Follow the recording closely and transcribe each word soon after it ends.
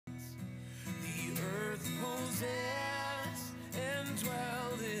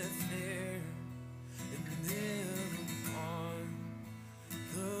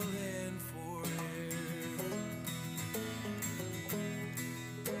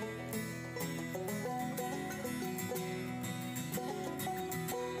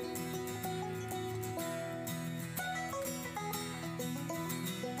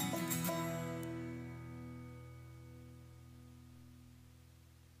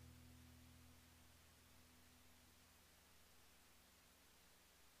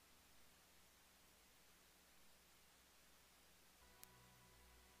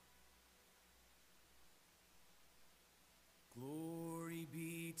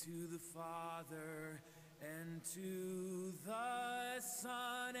Father, and to the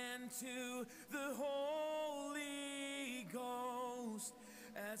Son, and to the Holy Ghost,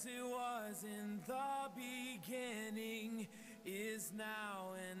 as it was in the beginning, is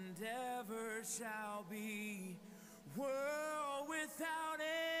now, and ever shall be, world without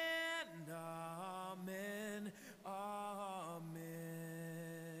end. Amen. Amen.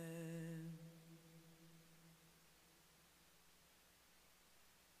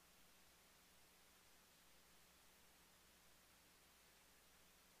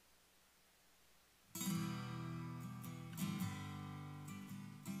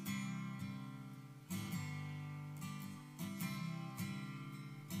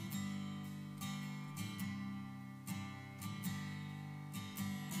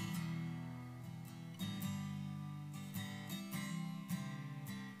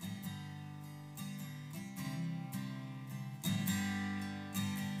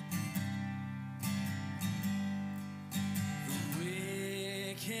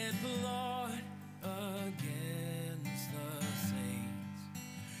 Blood against the saints,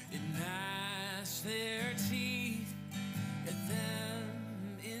 and gnash their teeth at them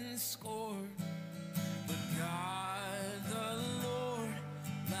in scorn. But God the Lord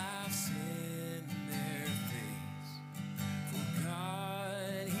laughs in their face, for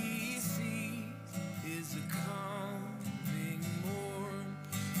God He sees is a coming morn.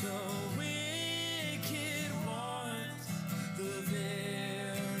 The wicked ones, the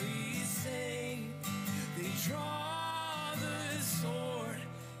draw the sword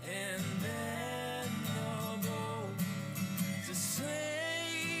and then the bow to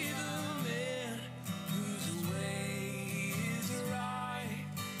slay the man whose way is right,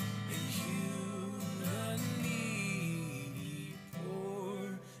 and hew the needy poor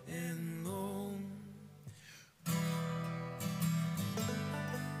and lone.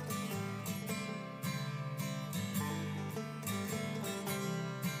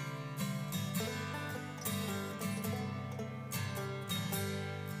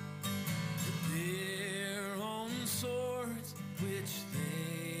 Which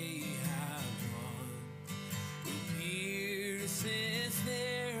they have won will pierce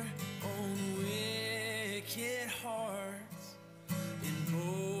their own wicked hearts, and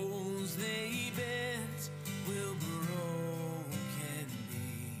bows they bent will broken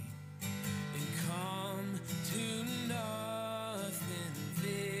be, and come to nothing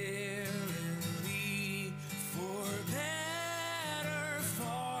verily. For better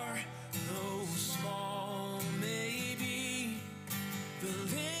far, though small may be, the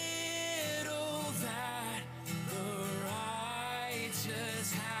little that the righteous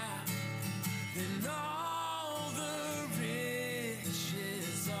have, than all the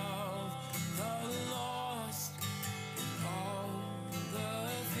riches of the lost, and all the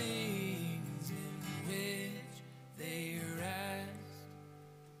things in which they rest.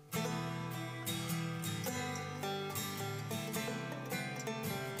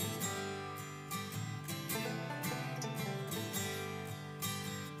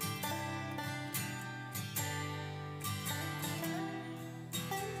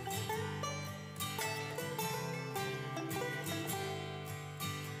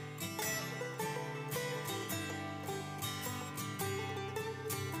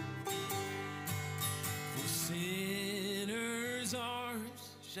 Sinners' arms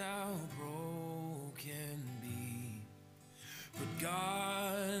shall broken be, but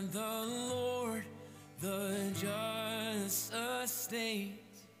God the Lord the just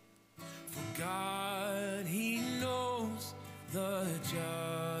sustains. For God He knows the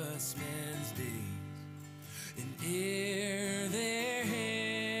just man's days, and ere their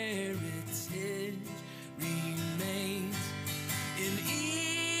heritage remains, in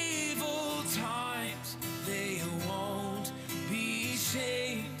evil times they won't be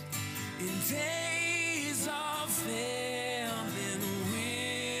shamed. In days of famine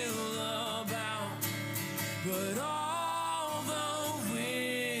will abound, but all the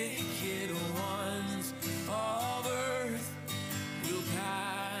wicked ones of earth will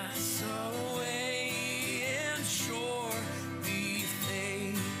pass away and surely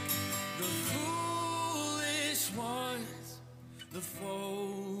fade. The foolish ones, the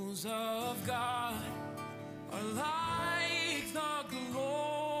foes of God, are like the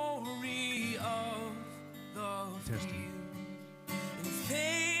glory of the field, and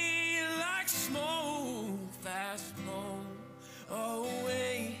fade like smoke fast blown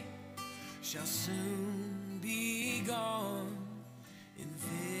away, shall soon be gone in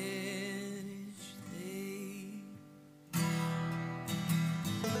vanished day.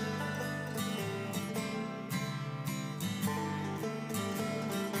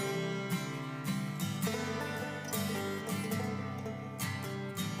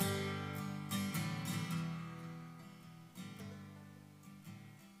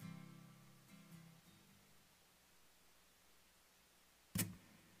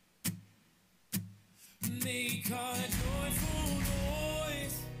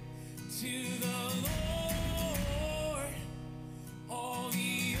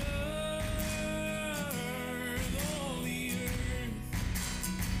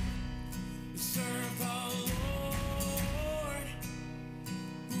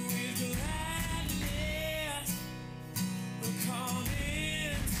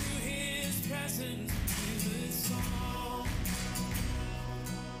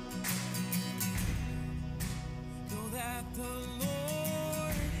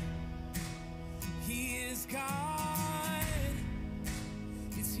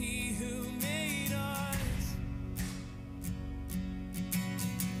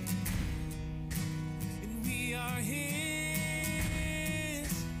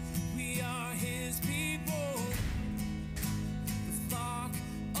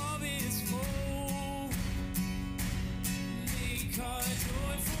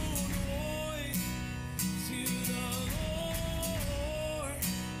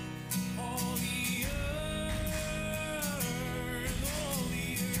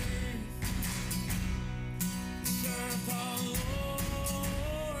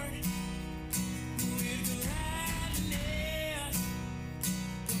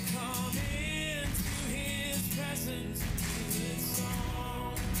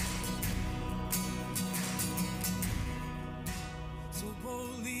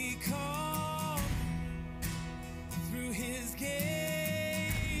 boldly come through his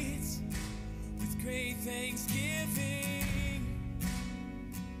gates with great thanksgiving.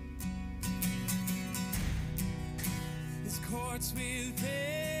 His courts with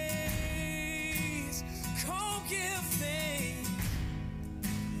praise. Come give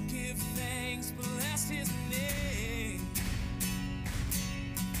thanks, bless his name.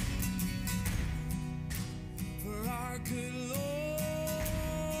 For our good Lord,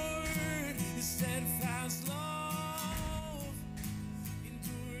 his steadfast love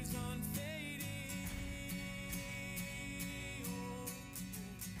endures unfading.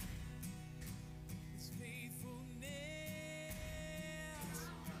 His faithfulness.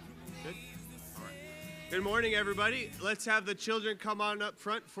 Good. All right. Good morning, everybody. Let's have the children come on up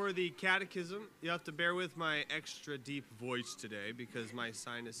front for the catechism. You have to bear with my extra deep voice today because my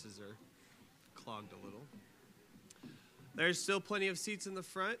sinuses are clogged a little. There's still plenty of seats in the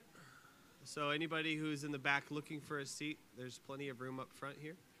front, so anybody who's in the back looking for a seat, there's plenty of room up front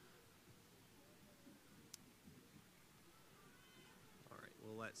here. All right,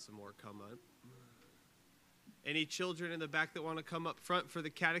 we'll let some more come up. Any children in the back that want to come up front for the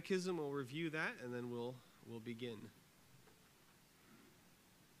catechism, we'll review that, and then we'll begin.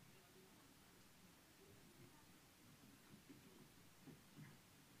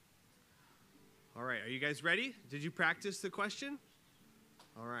 All right, are you guys ready? Did you practice the question?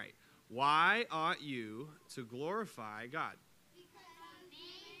 All right. Why ought you to glorify God? Because he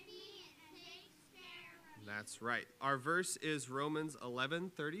made me and takes care of me. That's right. Our verse is Romans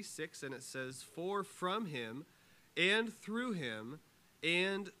 11:36, and it says, "For from him and through him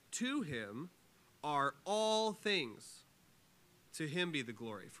and to him are all things. To him be the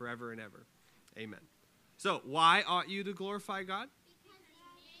glory forever and ever. Amen." So, why ought you to glorify God? Because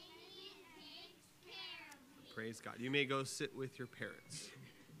he made me and takes care of me. Praise God. You may go sit with your parents.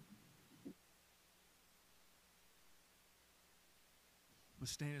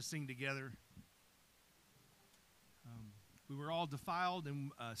 Let's stand and sing together. We were all defiled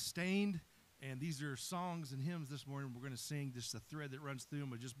and stained, and these are songs and hymns this morning. We're going to sing just the thread that runs through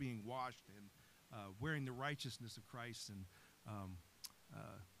them of just being washed and wearing the righteousness of Christ, and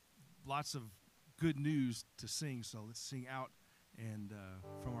lots of good news to sing. So let's sing out and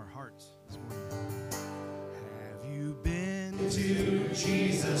from our hearts this morning. Have you been To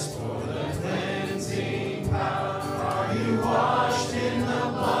Jesus for the cleansing power. Are you washed in the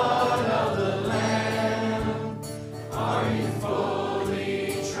blood of the Lamb? Are you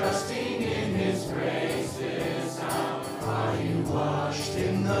fully trusting in his grace this hour? Are you washed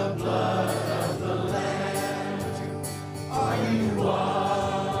in the blood of the Lamb? Are you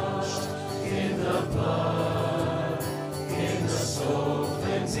washed in the blood, in the soul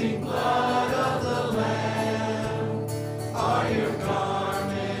cleansing blood of the Lamb? Are your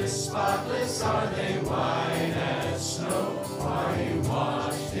garments spotless? Are they white as snow? Are you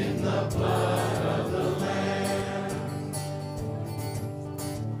washed in the blood of the Lamb?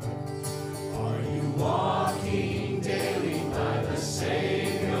 Are you walking daily by the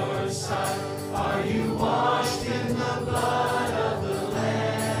Savior's side? Are you washed in the blood of the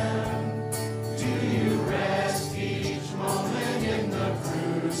Lamb? Do you rest each moment in the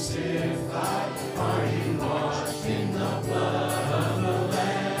crucified? Are you washed in the blood of the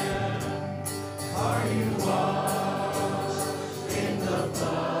Lamb? Are you washed in the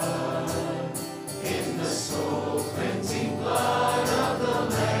blood, in the soul cleansing blood of the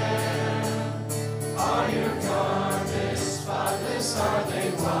Lamb? Are your garments spotless? Are they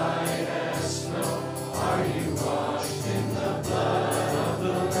white as snow? Are you washed in the blood of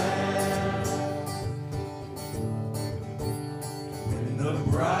the Lamb? When the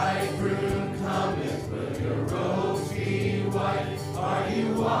bridegroom cometh, will your robes be white? Are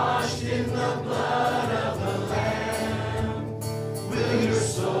you washed in the blood of the Lamb? Will your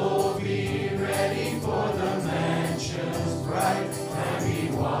soul be ready for the mansions bright? And be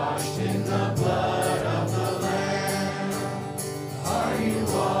washed in the blood of the Lamb? Are you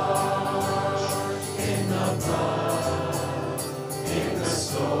washed in the blood, in the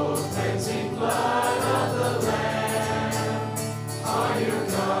soul cleansing blood of the Lamb? Are your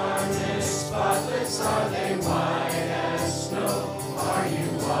garments spotless? Are they white as snow? Are you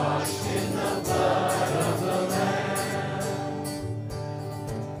washed in the blood of the Lamb?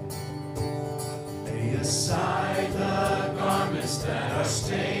 Lay aside the garments that are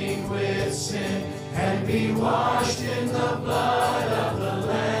stained with sin, and be washed in the blood of the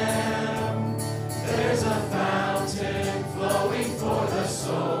Lamb. There's a fountain flowing for the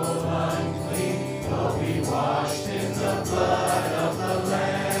soul unclean. Go be washed in the blood of the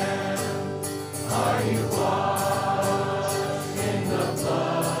Lamb. Are you washed in the blood?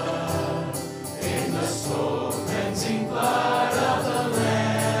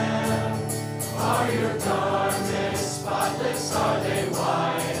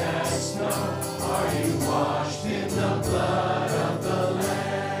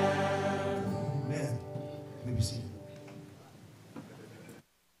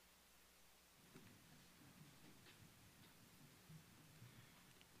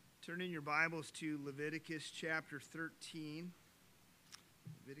 Turn in your Bibles to Leviticus chapter 13.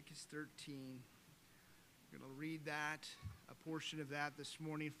 Leviticus 13. We're going to read that, a portion of that this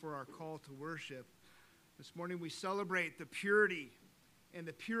morning for our call to worship. This morning we celebrate the purity and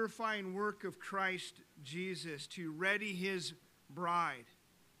the purifying work of Christ Jesus to ready his bride,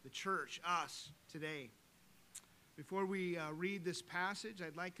 the church, us, today. Before we read this passage,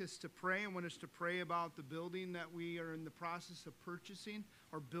 I'd like us to pray. I want us to pray about the building that we are in the process of purchasing,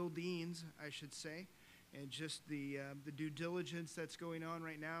 or buildings, I should say, and just the due diligence that's going on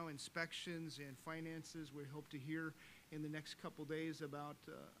right now, inspections and finances. We hope to hear in the next couple days about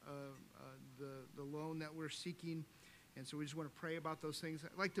the loan that we're seeking, and so we just want to pray about those things.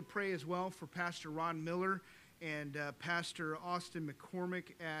 I'd like to pray as well for Pastor Ron Miller and Pastor Austin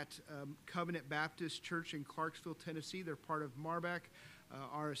McCormick at Covenant Baptist Church in Clarksville, Tennessee. They're part of Marback,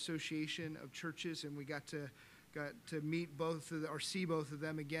 our association of churches, and we got to meet both of or see both of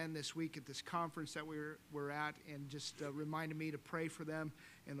them again this week at this conference that we're at, and just reminded me to pray for them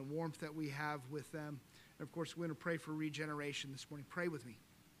and the warmth that we have with them. And of course, we're going to pray for regeneration this morning. Pray with me.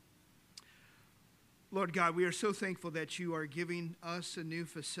 Lord God, we are so thankful that you are giving us a new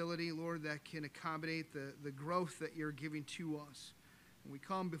facility, Lord, that can accommodate the growth that you're giving to us. And we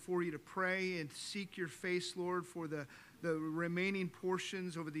come before you to pray and seek your face, Lord, for the remaining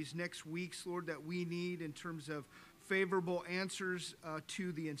portions over these next weeks, Lord, that we need in terms of favorable answers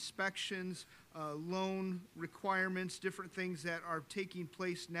to the inspections, loan requirements, different things that are taking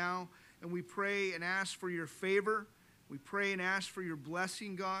place now. And we pray and ask for your favor. We pray and ask for your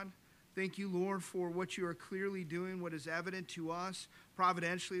blessing, God. Thank you, Lord, for what you are clearly doing, what is evident to us,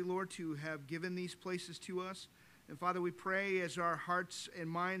 providentially, Lord, to have given these places to us. And Father, we pray as our hearts and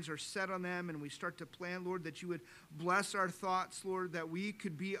minds are set on them and we start to plan, Lord, that you would bless our thoughts, Lord, that we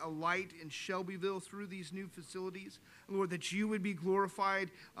could be a light in Shelbyville through these new facilities. Lord, that you would be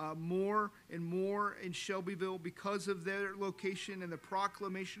glorified more and more in Shelbyville because of their location and the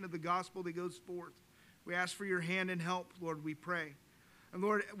proclamation of the gospel that goes forth. We ask for your hand and help, Lord, we pray. And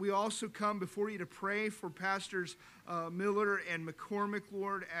Lord, we also come before you to pray for Pastors Miller and McCormick,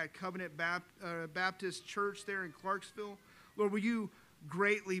 Lord, at Covenant Baptist Church there in Clarksville. Lord, will you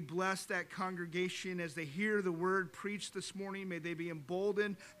greatly bless that congregation as they hear the word preached this morning. May they be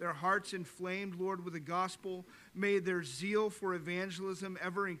emboldened, their hearts inflamed, Lord, with the gospel. May their zeal for evangelism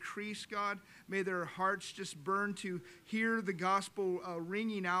ever increase, God. May their hearts just burn to hear the gospel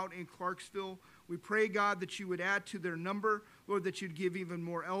ringing out in Clarksville. We pray, God, that you would add to their number. Lord, that you'd give even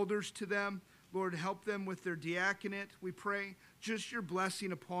more elders to them. Lord, help them with their diaconate. We pray just your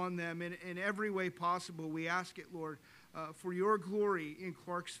blessing upon them in every way possible. We ask it, Lord, for your glory in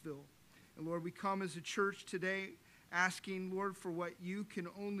Clarksville. And Lord, we come as a church today asking, Lord, for what you can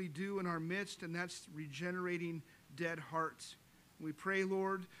only do in our midst, and that's regenerating dead hearts. We pray,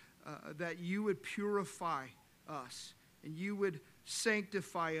 Lord, that you would purify us and you would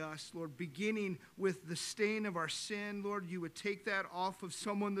sanctify us, Lord, beginning with the stain of our sin. Lord, you would take that off of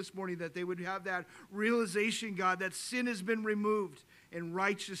someone this morning, that they would have that realization, God, that sin has been removed and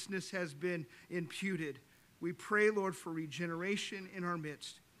righteousness has been imputed. We pray, Lord, for regeneration in our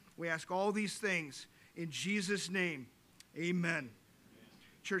midst. We ask all these things in Jesus' name. Amen.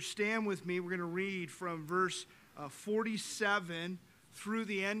 Church, stand with me. We're going to read from verse 47 through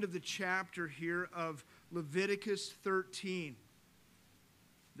the end of the chapter here of Leviticus 13.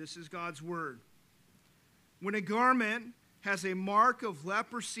 This is God's word. When a garment has a mark of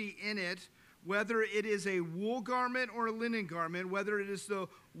leprosy in it, whether it is a wool garment or a linen garment, whether it is the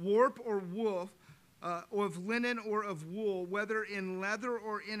warp or woof, of linen or of wool, whether in leather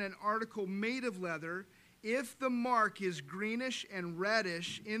or in an article made of leather, if the mark is greenish and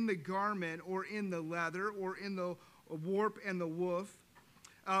reddish in the garment or in the leather or in the warp and the woof,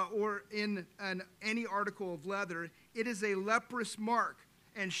 or in any article of leather, it is a leprous mark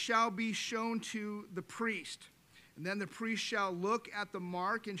and shall be shown to the priest. And then the priest shall look at the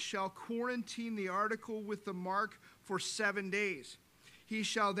mark and shall quarantine the article with the mark for 7 days. He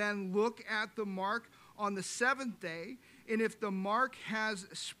shall then look at the mark on the seventh day, and if the mark has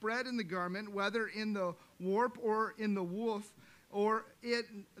spread in the garment, whether in the warp or in the woof or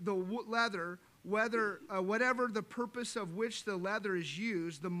in the leather, whatever the purpose of which the leather is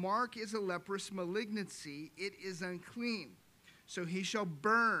used, the mark is a leprous malignancy. It is unclean. So he shall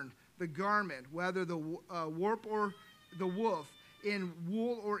burn the garment, whether the warp or the woof, in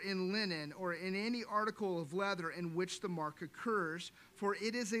wool or in linen, or in any article of leather in which the mark occurs, for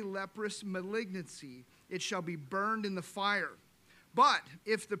it is a leprous malignancy. It shall be burned in the fire. But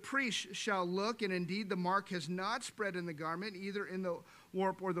if the priest shall look, and indeed the mark has not spread in the garment, either in the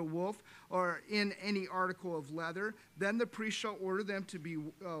warp or the woof, or in any article of leather, then the priest shall order them to be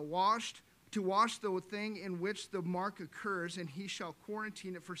washed, to wash the thing in which the mark occurs, and he shall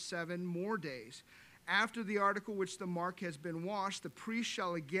quarantine it for 7 more days. After the article which the mark has been washed, the priest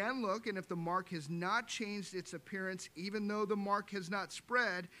shall again look, and if the mark has not changed its appearance, even though the mark has not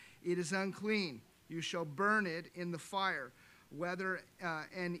spread, it is unclean. You shall burn it in the fire. Whether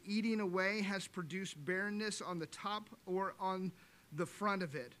an eating away has produced barrenness on the top or on the front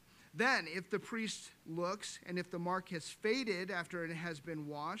of it. Then, if the priest looks, and if the mark has faded after it has been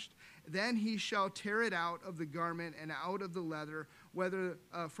washed, then he shall tear it out of the garment and out of the leather, whether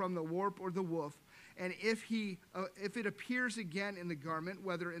from the warp or the woof. And if it appears again in the garment,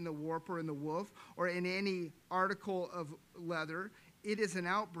 whether in the warp or in the woof, or in any article of leather, it is an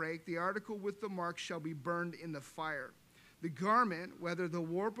outbreak. The article with the mark shall be burned in the fire. The garment, whether the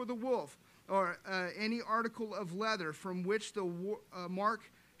warp or the woof, or any article of leather from which the mark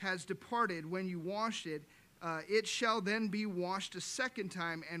has departed when you wash it, it shall then be washed a second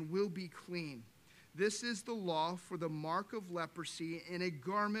time and will be clean. This is the law for the mark of leprosy in a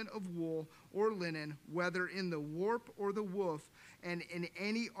garment of wool or linen, whether in the warp or the woof, and in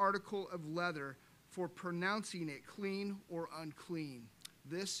any article of leather, for pronouncing it clean or unclean.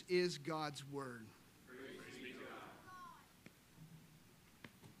 This is God's word.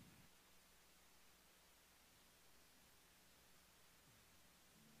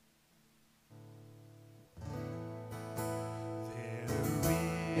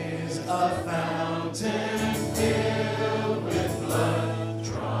 A fountain filled with blood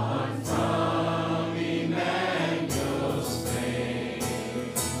drawn from Emmanuel's vein,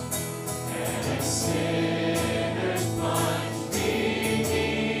 and sinners plunged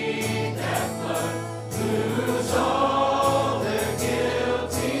beneath that flood lose all their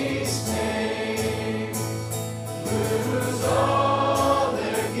guilty stain, lose all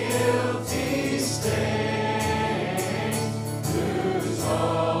their guilty stain, lose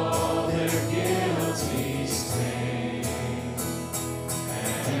all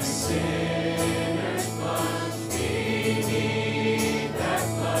sinners plunged beneath that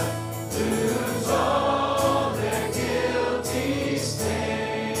flood lose all their guilty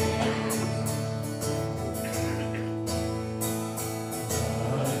stains.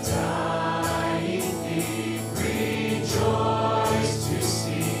 The dying thief rejoiced to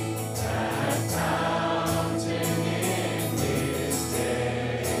see that fountain in his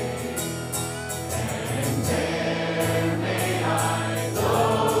day, and there may I,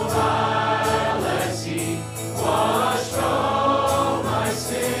 though I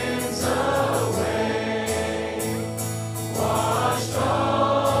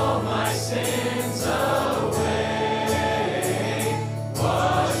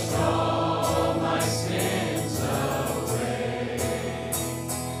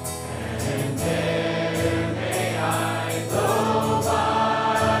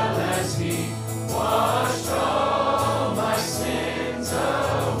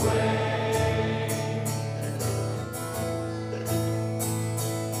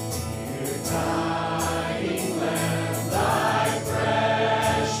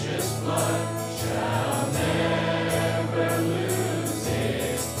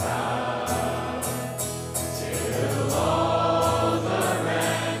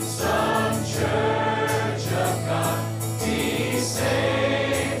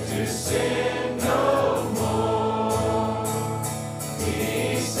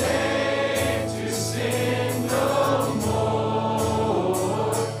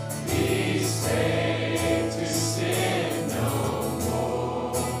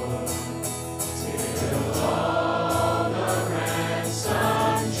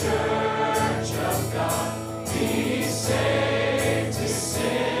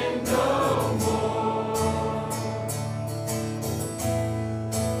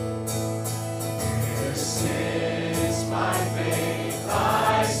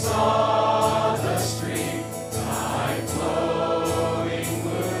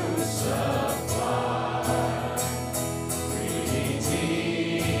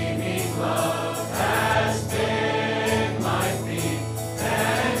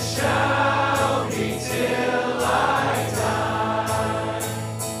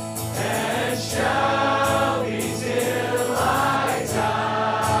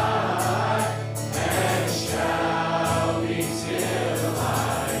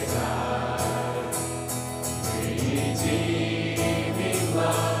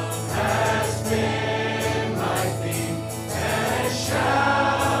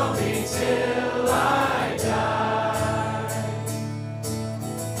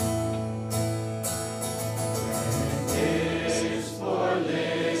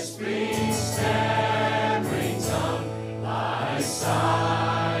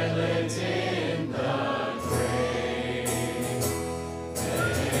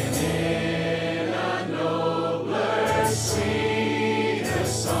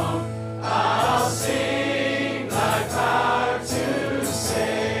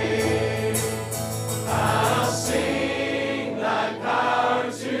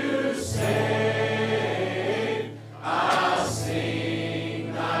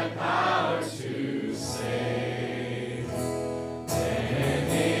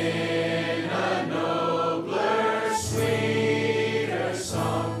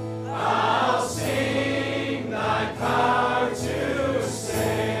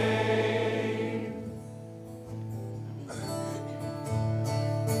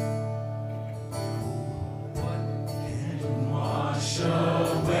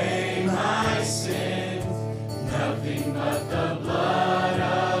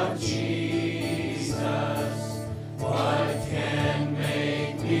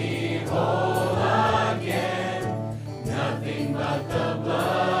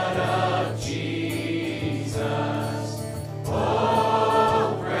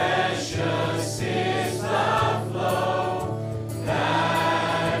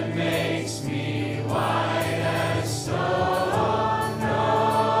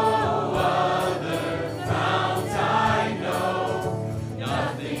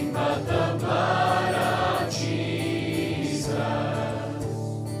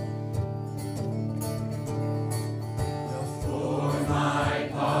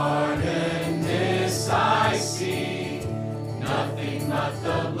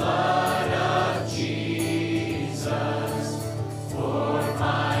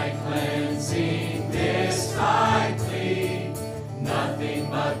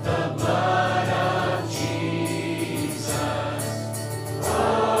but the blood of Jesus.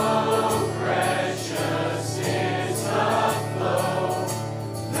 Oh, precious is the flow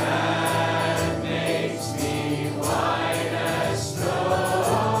that makes me white as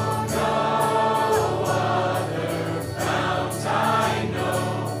snow. No other fount I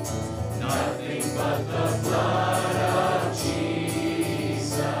know, nothing but the blood of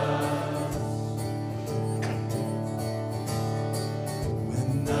Jesus.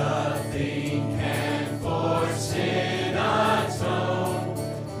 When nothing can for sin atone,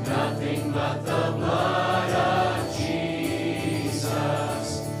 nothing but the blood of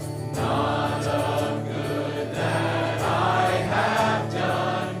Jesus. Not a good that I have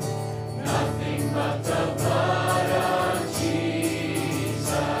done, nothing but the blood of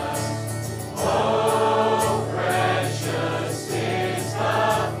Jesus. Oh, precious is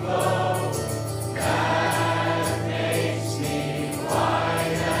the flow that makes me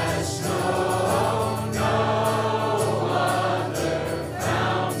white as snow. No other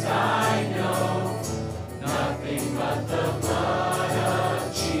fount I know, nothing but the blood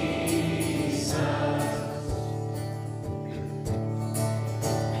of Jesus.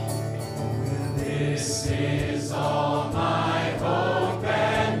 This is all my hope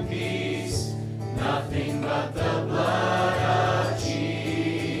and peace, nothing but the blood of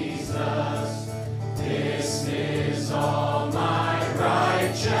Jesus. This is all my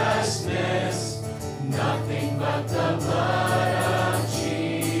righteousness, nothing but the blood of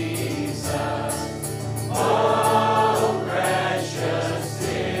Jesus. Oh, precious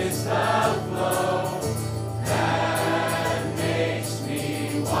is the flow that makes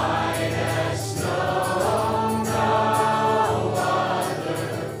me white as snow. No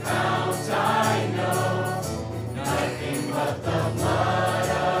other fount I know, nothing but the blood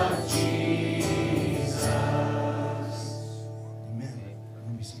of Jesus. Amen.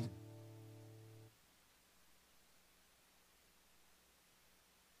 Let me see.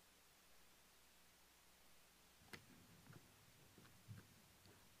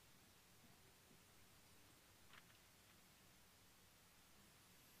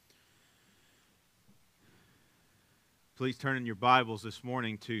 Please turn in your Bibles this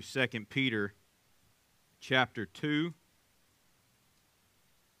morning to 2 Peter chapter 2.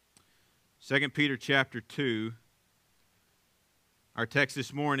 2 Peter chapter 2. Our text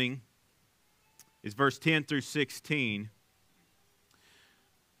this morning is verse 10 through 16.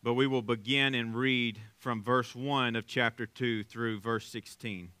 But we will begin and read from verse 1 of chapter 2 through verse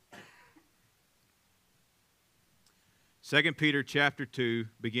 16. 2 Peter chapter 2,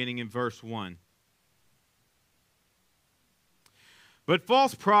 beginning in verse 1. But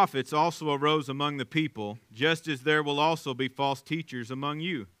false prophets also arose among the people, just as there will also be false teachers among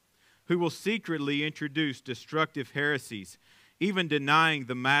you, who will secretly introduce destructive heresies, even denying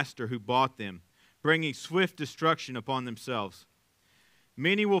the master who bought them, bringing swift destruction upon themselves.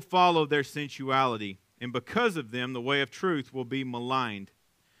 Many will follow their sensuality, and because of them the way of truth will be maligned.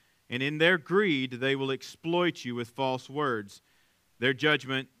 And in their greed they will exploit you with false words. Their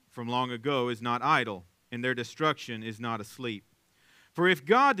judgment from long ago is not idle, and their destruction is not asleep. For if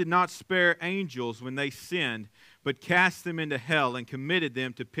God did not spare angels when they sinned, but cast them into hell and committed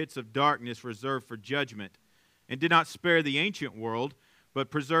them to pits of darkness reserved for judgment, and did not spare the ancient world,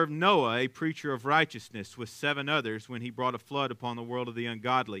 but preserved Noah, a preacher of righteousness, with 7 others when he brought a flood upon the world of the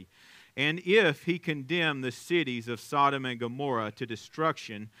ungodly, and if he condemned the cities of Sodom and Gomorrah to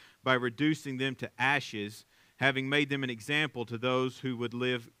destruction by reducing them to ashes, having made them an example to those who would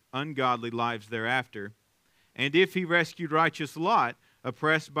live ungodly lives thereafter, and if he rescued righteous Lot,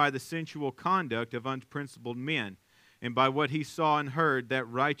 oppressed by the sensual conduct of unprincipled men, and by what he saw and heard, that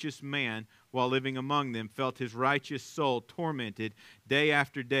righteous man, while living among them, felt his righteous soul tormented day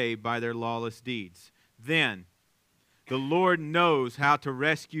after day by their lawless deeds. Then the Lord knows how to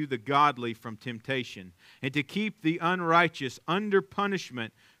rescue the godly from temptation, and to keep the unrighteous under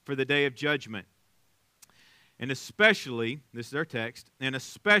punishment for the day of judgment. And especially, this is our text, and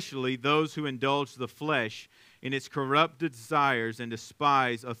especially those who indulge the flesh in its corrupt desires and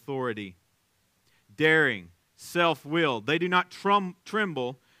despise authority. Daring, self-willed, they do not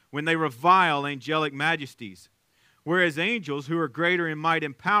tremble when they revile angelic majesties. Whereas angels, who are greater in might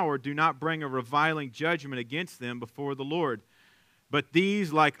and power, do not bring a reviling judgment against them before the Lord. But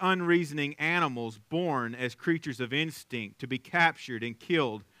these, like unreasoning animals, born as creatures of instinct, to be captured and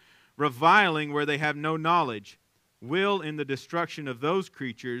killed, reviling where they have no knowledge, will in the destruction of those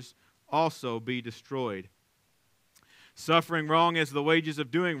creatures also be destroyed. Suffering wrong as the wages of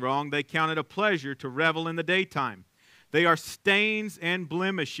doing wrong, they count it a pleasure to revel in the daytime. They are stains and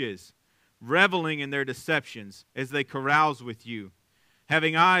blemishes, reveling in their deceptions as they carouse with you,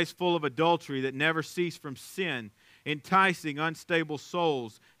 having eyes full of adultery that never cease from sin, enticing unstable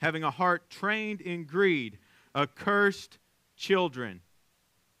souls, having a heart trained in greed, accursed children.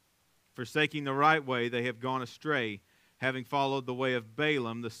 Forsaking the right way, they have gone astray, having followed the way of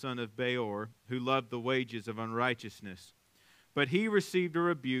Balaam, the son of Beor, who loved the wages of unrighteousness. But he received a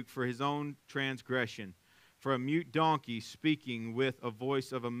rebuke for his own transgression. For a mute donkey speaking with a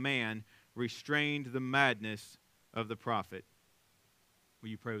voice of a man restrained the madness of the prophet. Will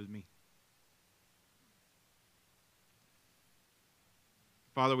you pray with me?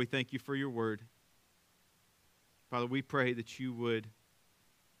 Father, we thank you for your word. Father, we pray that you would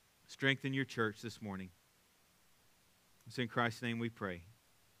strengthen your church this morning. It's in Christ's name we pray.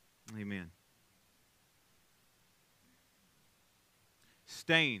 Amen.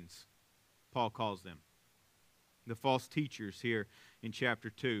 Stains, Paul calls them. The false teachers here in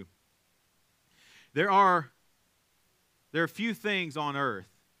chapter 2. There are few things on earth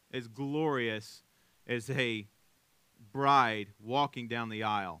as glorious as a bride walking down the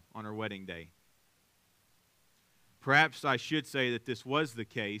aisle on her wedding day. Perhaps I should say that this was the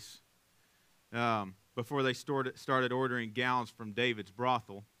case before they started ordering gowns from David's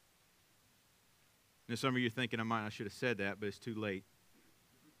brothel. Now, some of you are thinking I should have said that, but it's too late.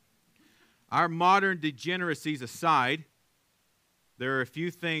 Our modern degeneracies aside, there are a few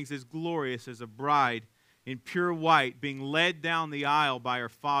things as glorious as a bride in pure white being led down the aisle by her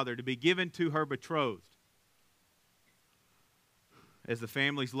father to be given to her betrothed. As the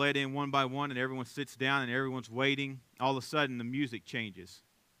family's led in one by one and everyone sits down and everyone's waiting, all of a sudden the music changes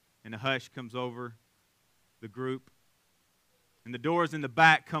and a hush comes over the group. And the doors in the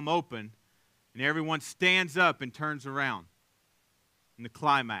back come open and everyone stands up and turns around in the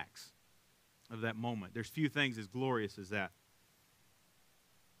climax of that moment. There's few things as glorious as that.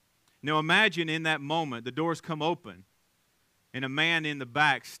 Now imagine in that moment, the doors come open, and a man in the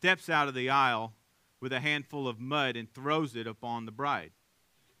back steps out of the aisle with a handful of mud and throws it upon the bride.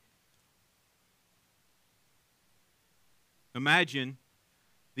 Imagine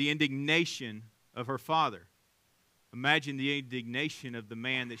the indignation of her father. Imagine the indignation of the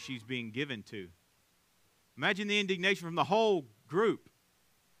man that she's being given to. Imagine the indignation from the whole group.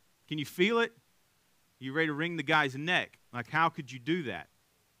 Can you feel it? You ready to wring the guy's neck? Like, how could you do that?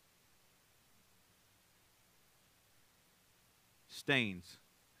 Stains.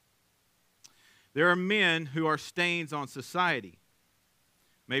 There are men who are stains on society.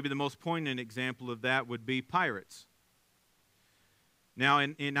 Maybe the most poignant example of that would be pirates. Now,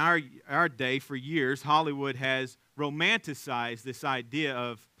 in our day, for years, Hollywood has romanticized this idea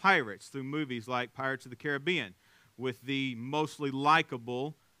of pirates through movies like Pirates of the Caribbean with the mostly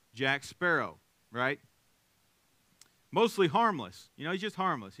likable Jack Sparrow, right? Mostly harmless. You know, he's just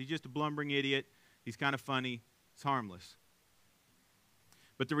harmless. He's just a blumbering idiot. He's kind of funny. He's harmless.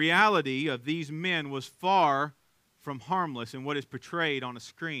 But the reality of these men was far from harmless in what is portrayed on a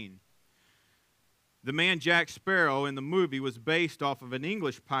screen. The man Jack Sparrow in the movie was based off of an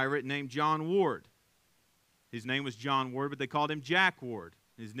English pirate named John Ward. His name was John Ward, but they called him Jack Ward.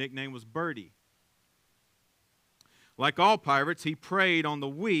 His nickname was Birdie. Like all pirates, he preyed on the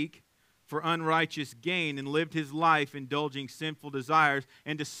weak for unrighteous gain and lived his life indulging sinful desires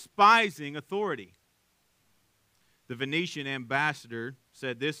and despising authority. The Venetian ambassador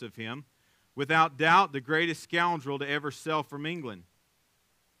said this of him: without doubt, the greatest scoundrel to ever sail from England.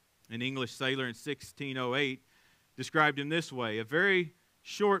 An English sailor in 1608 described him this way: a very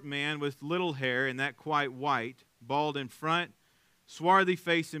short man with little hair and that quite white, bald in front, swarthy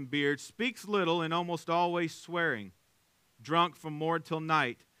face and beard, speaks little and almost always swearing, drunk from morn till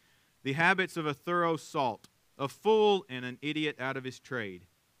night, the habits of a thorough salt, a fool and an idiot out of his trade.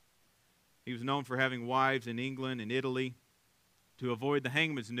 He was known for having wives in England and Italy. To avoid the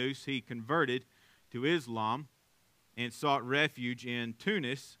hangman's noose, he converted to Islam and sought refuge in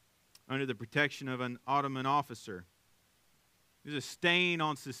Tunis under the protection of an Ottoman officer. There's a stain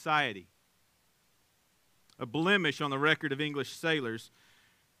on society, a blemish on the record of English sailors,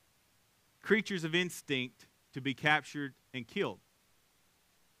 creatures of instinct to be captured and killed.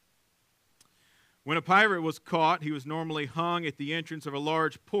 When a pirate was caught, he was normally hung at the entrance of a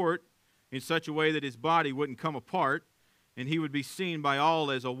large port in such a way that his body wouldn't come apart, and he would be seen by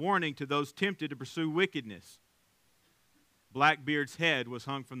all as a warning to those tempted to pursue wickedness. Blackbeard's head was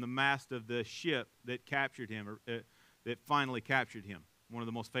hung from the mast of the ship that captured him, that finally captured him, one of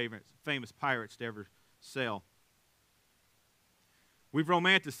the most famous pirates to ever sail. We've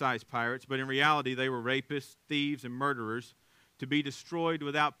romanticized pirates, but in reality they were rapists, thieves, and murderers to be destroyed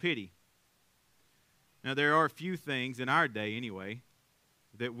without pity. Now, there are a few things in our day, anyway,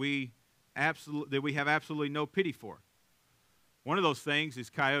 that we have absolutely no pity for. One of those things is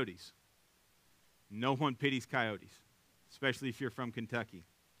coyotes. No one pities coyotes, especially if you're from Kentucky.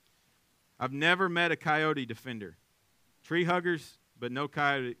 I've never met a coyote defender. Tree huggers, but no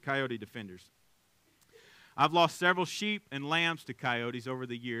coyote defenders. I've lost several sheep and lambs to coyotes over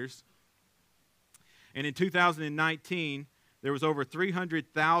the years. And in 2019, there was over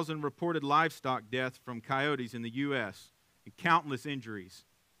 300,000 reported livestock deaths from coyotes in the U.S. and countless injuries,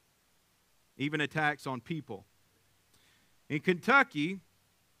 even attacks on people. In Kentucky,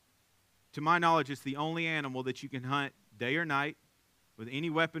 to my knowledge, it's the only animal that you can hunt day or night with any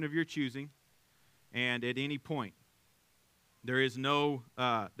weapon of your choosing and at any point. There is no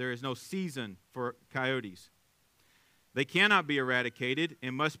season for coyotes. They cannot be eradicated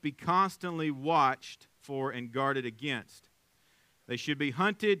and must be constantly watched for and guarded against. They should be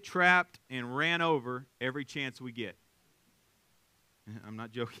hunted, trapped, and ran over every chance we get. I'm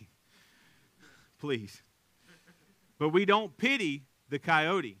not joking. Please. But we don't pity the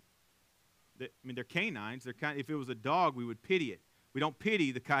coyote. They're canines. If it was a dog, we would pity it. We don't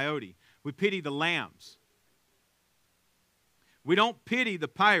pity the coyote. We pity the lambs. We don't pity the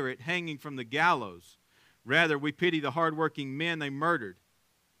pirate hanging from the gallows. Rather, we pity the hardworking men they murdered,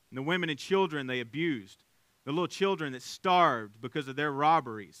 and the women and children they abused, the little children that starved because of their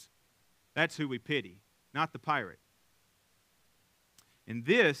robberies. That's who we pity, not the pirate. And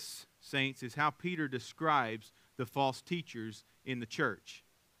this, saints, is how Peter describes the false teachers in the church.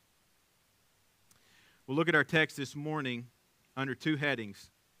 We'll look at our text this morning under two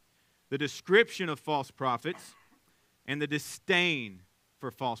headings: the description of false prophets and the disdain for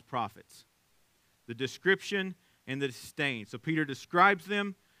false prophets. The description and the disdain. So Peter describes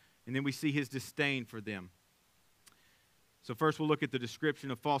them, and then we see his disdain for them. So first we'll look at the description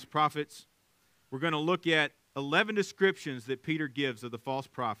of false prophets. We're going to look at 11 descriptions that Peter gives of the false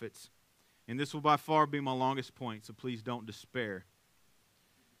prophets, and this will by far be my longest point, so please don't despair.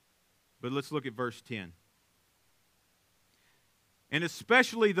 But let's look at verse 10. And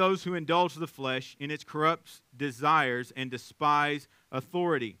especially those who indulge the flesh in its corrupt desires and despise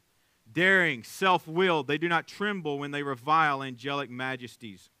authority. Daring, self-willed, they do not tremble when they revile angelic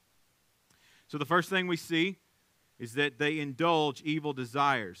majesties. So the first thing we see is that they indulge evil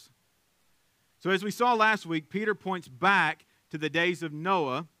desires. So as we saw last week, Peter points back to the days of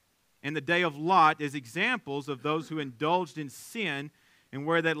Noah and the day of Lot as examples of those who indulged in sin and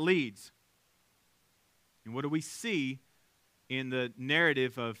where that leads. And what do we see in the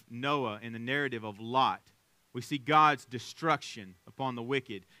narrative of Noah and the narrative of Lot? We see God's destruction upon the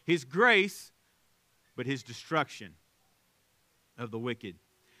wicked. His grace, but his destruction of the wicked.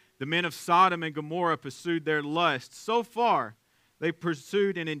 The men of Sodom and Gomorrah pursued their lust so far. They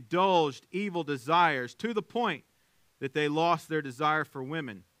pursued and indulged evil desires to the point that they lost their desire for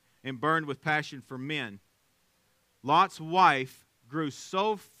women and burned with passion for men. Lot's wife grew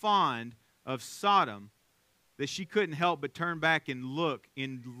so fond of Sodom that she couldn't help but turn back and look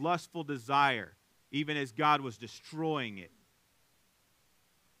in lustful desire, even as God was destroying it.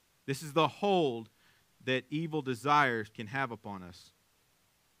 This is the hold that evil desires can have upon us.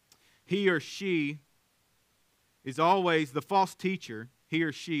 He or she is always, the false teacher, he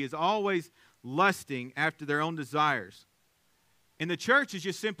or she is always lusting after their own desires. And the church is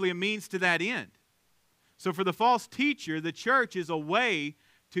just simply a means to that end. So for the false teacher, the church is a way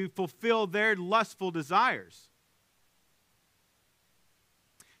to fulfill their lustful desires.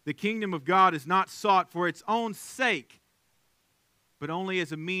 The kingdom of God is not sought for its own sake, but only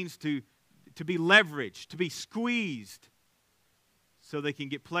as a means to be leveraged, to be squeezed, so they can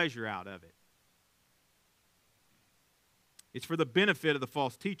get pleasure out of it. It's for the benefit of the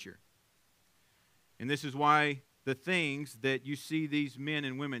false teacher. And this is why the things that you see these men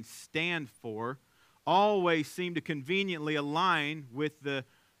and women stand for always seem to conveniently align with the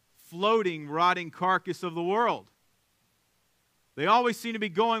floating, rotting carcass of the world. They always seem to be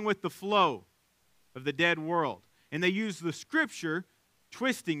going with the flow of the dead world. And they use the Scripture,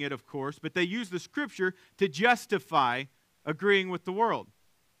 twisting it, of course, but they use the Scripture to justify agreeing with the world.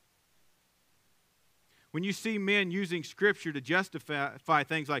 When you see men using Scripture to justify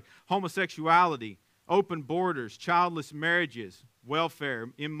things like homosexuality, open borders, childless marriages, welfare,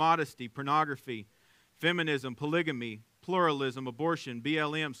 immodesty, pornography, feminism, polygamy, pluralism, abortion,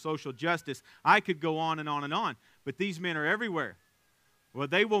 BLM, social justice, I could go on and on and on. But these men are everywhere. Well,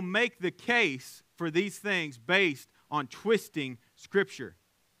 they will make the case for these things based on twisting Scripture.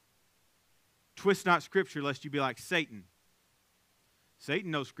 Twist not Scripture lest you be like Satan.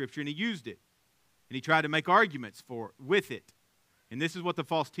 Satan knows Scripture and he used it. And he tried to make arguments with it. And this is what the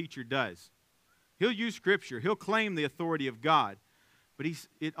false teacher does. He'll use Scripture. He'll claim the authority of God. But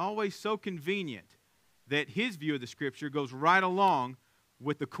it's always so convenient that his view of the Scripture goes right along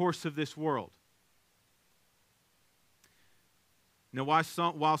with the course of this world. Now,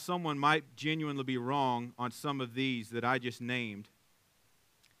 while someone might genuinely be wrong on some of these that I just named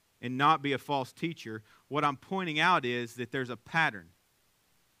and not be a false teacher, what I'm pointing out is that there's a pattern.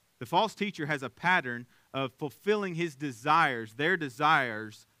 The false teacher has a pattern of fulfilling his desires, their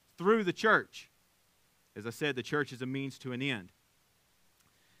desires, through the church. As I said, the church is a means to an end.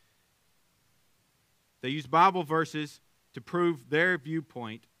 They use Bible verses to prove their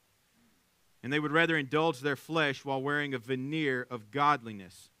viewpoint, and they would rather indulge their flesh while wearing a veneer of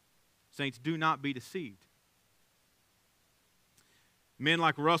godliness. Saints, do not be deceived. Men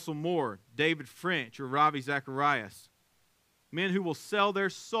like Russell Moore, David French, or Ravi Zacharias, men who will sell their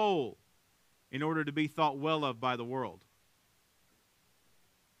soul in order to be thought well of by the world.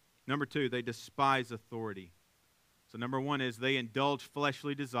 Number two, they despise authority. So number one is they indulge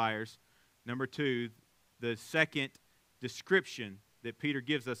fleshly desires. Number two, the second description that Peter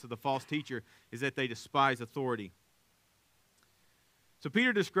gives us of the false teacher is that they despise authority. So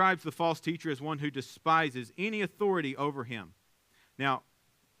Peter describes the false teacher as one who despises any authority over him. Now,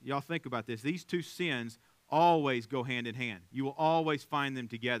 y'all think about this. These two sins always go hand in hand. You will always find them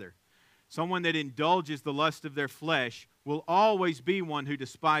together. Someone that indulges the lust of their flesh will always be one who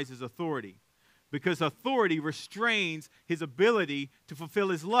despises authority, because authority restrains his ability to fulfill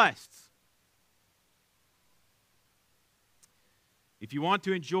his lusts. If you want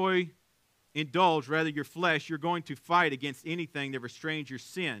to indulge rather your flesh, you're going to fight against anything that restrains your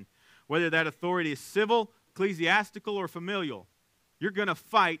sin, whether that authority is civil, ecclesiastical, or familial. You're going to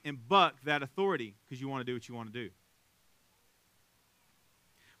fight and buck that authority because you want to do what you want to do.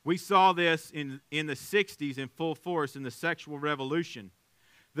 We saw this in the 60s in full force in the sexual revolution.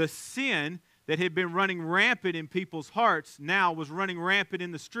 The sin that had been running rampant in people's hearts now was running rampant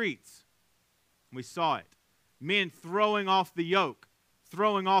in the streets. We saw it. Men throwing off the yoke,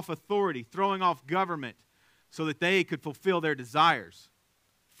 throwing off authority, throwing off government so that they could fulfill their desires.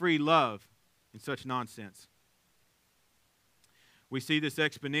 Free love and such nonsense. We see this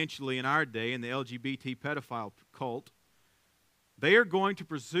exponentially in our day in the LGBT pedophile cult. They are going to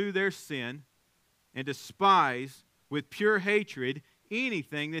pursue their sin and despise with pure hatred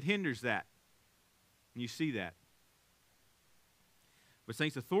anything that hinders that. And you see that. But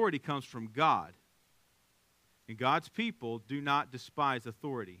saints, authority comes from God. And God's people do not despise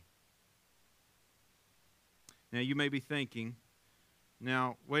authority. Now you may be thinking,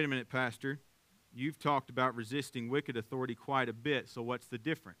 now wait a minute, Pastor. You've talked about resisting wicked authority quite a bit, so what's the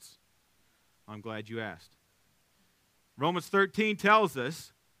difference? I'm glad you asked. Romans 13 tells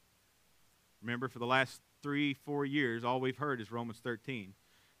us, remember for the last 3-4 years, all we've heard is Romans 13.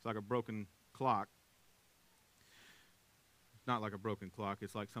 It's like a broken clock. It's not like a broken clock,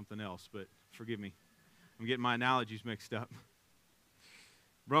 it's like something else, but forgive me. I'm getting my analogies mixed up.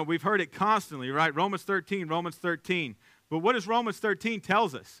 We've heard it constantly, right? Romans 13, Romans 13. But what does Romans 13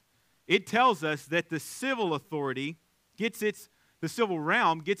 tells us? It tells us that the civil authority the civil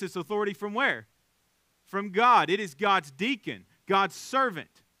realm gets its authority from where? From God. It is God's deacon, God's servant.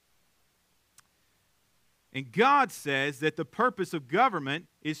 And God says that the purpose of government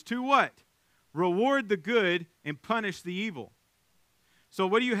is to what? Reward the good and punish the evil. So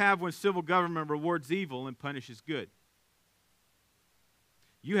what do you have when civil government rewards evil and punishes good?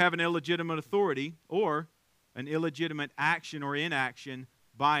 You have an illegitimate authority or an illegitimate action or inaction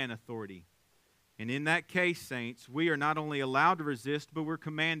by an authority. And in that case, saints, we are not only allowed to resist, but we're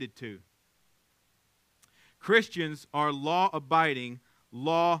commanded to. Christians are law-abiding,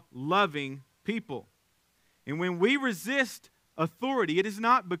 law-loving people. And when we resist authority, it is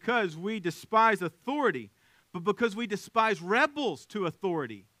not because we despise authority, but because we despise rebels to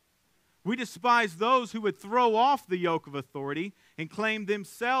authority. We despise those who would throw off the yoke of authority and claim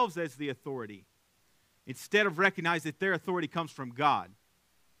themselves as the authority, instead of recognizing that their authority comes from God.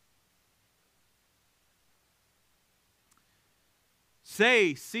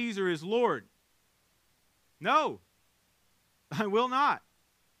 Say, Caesar is Lord. No, I will not.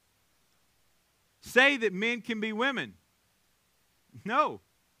 Say that men can be women. No.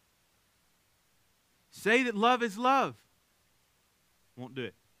 Say that love is love. Won't do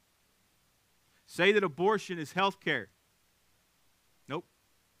it. Say that abortion is health care. Nope.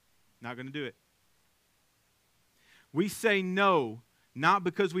 Not going to do it. We say no, not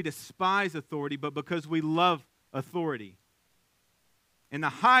because we despise authority, but because we love authority. And the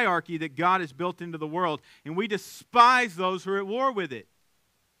hierarchy that God has built into the world, and we despise those who are at war with it.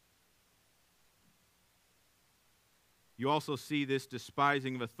 You also see this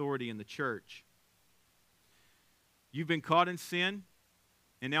despising of authority in the church. You've been caught in sin.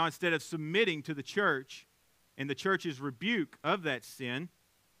 And now instead of submitting to the church and the church's rebuke of that sin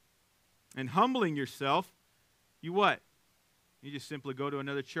and humbling yourself, you what? You just simply go to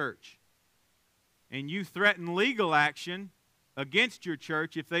another church. And you threaten legal action against your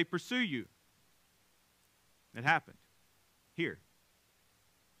church if they pursue you. It happened here.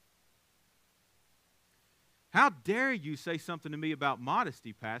 How dare you say something to me about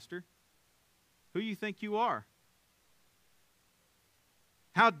modesty, Pastor? Who do you think you are?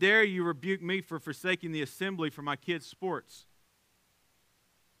 How dare you rebuke me for forsaking the assembly for my kids' sports?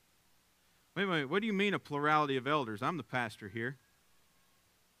 Wait, what do you mean a plurality of elders? I'm the pastor here.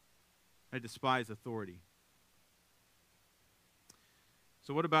 I despise authority.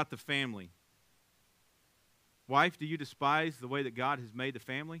 So what about the family? Wife, do you despise the way that God has made the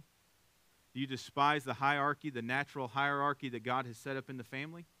family? Do you despise the hierarchy, the natural hierarchy that God has set up in the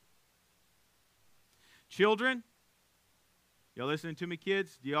family? Children, y'all listening to me,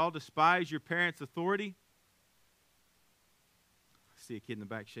 kids? Do y'all despise your parents' authority? I see a kid in the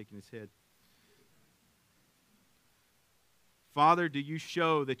back shaking his head. Father, do you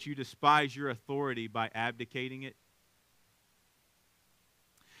show that you despise your authority by abdicating it?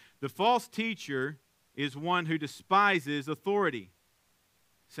 The false teacher is one who despises authority.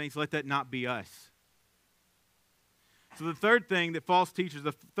 Saints, let that not be us. So the third thing that false teachers,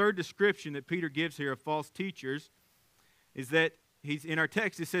 the third description that Peter gives here of false teachers is that he's in our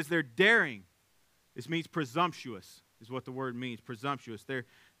text, it says they're daring. This means presumptuous, is what the word means, presumptuous.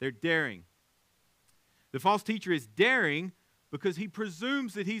 They're daring. The false teacher is daring because he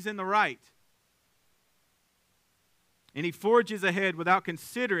presumes that he's in the right. And he forges ahead without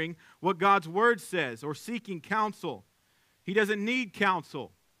considering what God's word says or seeking counsel. He doesn't need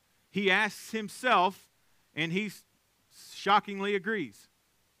counsel. He asks himself, and he shockingly agrees.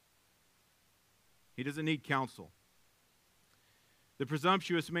 He doesn't need counsel. The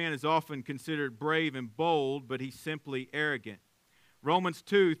presumptuous man is often considered brave and bold, but he's simply arrogant. Romans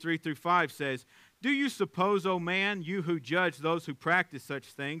 2:3-5 says, "Do you suppose, O man, you who judge those who practice such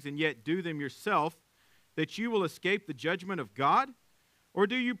things, and yet do them yourself, that you will escape the judgment of God? Or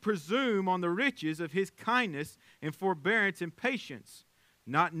do you presume on the riches of his kindness and forbearance and patience,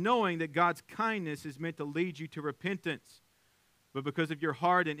 not knowing that God's kindness is meant to lead you to repentance? But because of your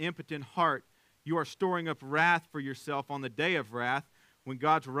hard and impotent heart, you are storing up wrath for yourself on the day of wrath, when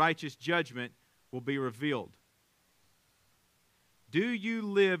God's righteous judgment will be revealed." Do you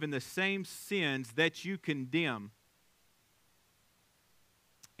live in the same sins that you condemn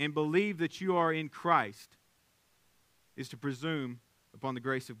and believe that you are in Christ is to presume upon the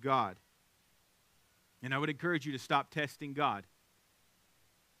grace of God? And I would encourage you to stop testing God.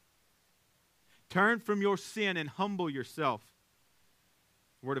 Turn from your sin and humble yourself.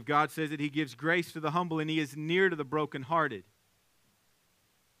 The Word of God says that He gives grace to the humble and He is near to the brokenhearted.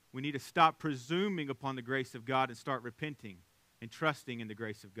 We need to stop presuming upon the grace of God and start repenting and trusting in the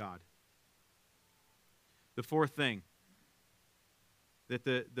grace of God. The fourth thing, that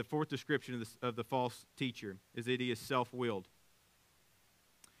the fourth description of the false teacher is that he is self-willed.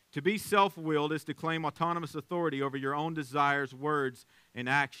 To be self-willed is to claim autonomous authority over your own desires, words, and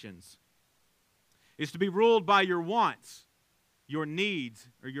actions. It's to be ruled by your wants, your needs,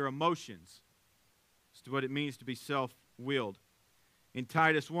 or your emotions. It's what it means to be self-willed. In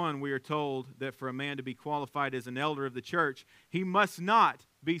Titus 1, we are told that for a man to be qualified as an elder of the church, he must not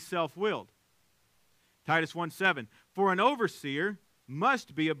be self-willed. Titus 1:7, "For an overseer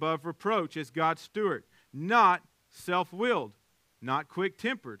must be above reproach as God's steward, not self-willed, not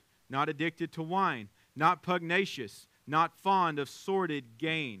quick-tempered, not addicted to wine, not pugnacious, not fond of sordid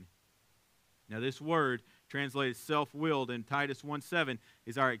gain." Now this word, translated self-willed in Titus 1:7,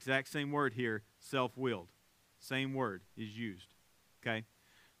 is our exact same word here, self-willed. Same word is used. Okay?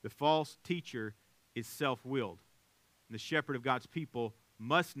 The false teacher is self-willed. And the shepherd of God's people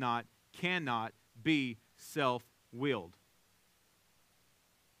must not, cannot be self-willed.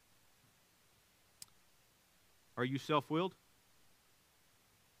 Are you self-willed?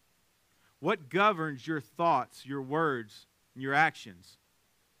 What governs your thoughts, your words, and your actions?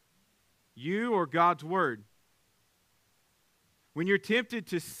 You or God's word? When you're tempted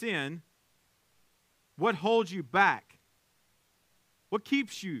to sin, what holds you back? What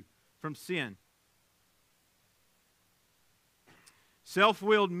keeps you from sin?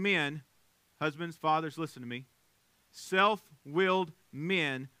 Self-willed men, husbands, fathers, listen to me. Self-willed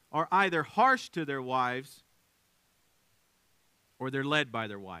men are either harsh to their wives or they're led by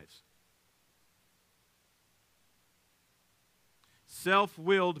their wives.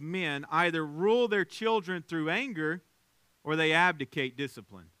 Self-willed men either rule their children through anger or they abdicate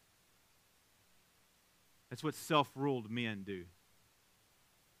discipline. That's what self-ruled men do.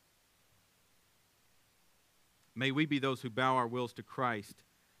 May we be those who bow our wills to Christ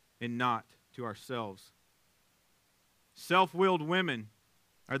and not to ourselves. Self-willed women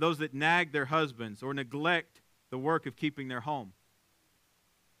are those that nag their husbands or neglect the work of keeping their home.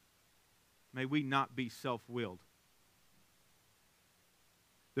 May we not be self-willed.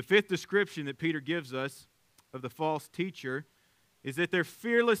 The fifth description that Peter gives us of the false teacher is that they're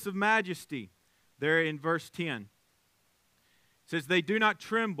fearless of majesty. There in verse 10. It says, they do not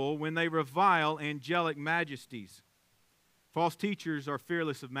tremble when they revile angelic majesties. False teachers are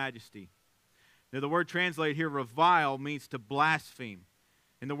fearless of majesty. Now, the word translated here, revile, means to blaspheme.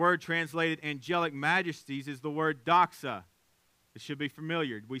 And the word translated angelic majesties is the word doxa. It should be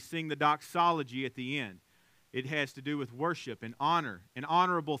familiar. We sing the doxology at the end. It has to do with worship and honor and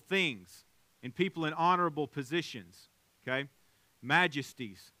honorable things and people in honorable positions. Okay?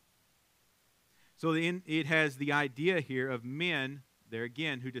 Majesties. So it has the idea here of men, there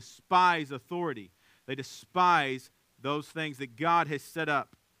again, who despise authority. They despise those things that God has set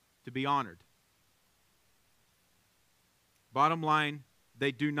up to be honored. Bottom line,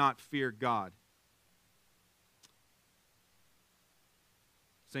 they do not fear God.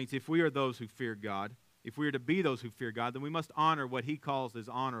 Saints, if we are those who fear God, if we are to be those who fear God, then we must honor what He calls as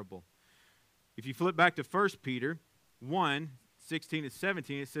honorable. If you flip back to 1 Peter 1, 16 and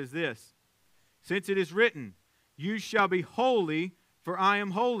 17, it says this, since it is written, you shall be holy, for I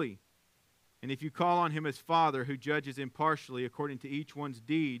am holy. And if you call on Him as Father, who judges impartially according to each one's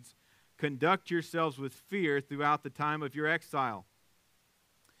deeds, conduct yourselves with fear throughout the time of your exile.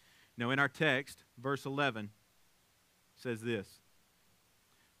 Now, in our text, verse 11 says this,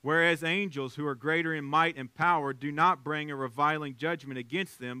 whereas angels who are greater in might and power do not bring a reviling judgment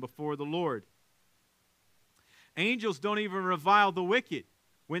against them before the Lord. Angels don't even revile the wicked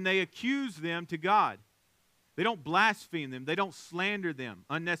when they accuse them to God. They don't blaspheme them. They don't slander them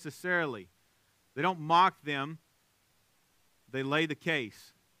unnecessarily. They don't mock them. They lay the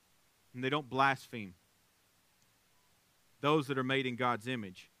case. And they don't blaspheme those that are made in God's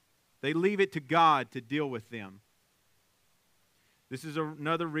image. They leave it to God to deal with them. This is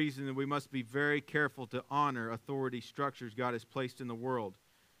another reason that we must be very careful to honor authority structures God has placed in the world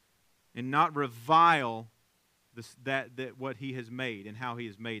and not revile what He has made and how He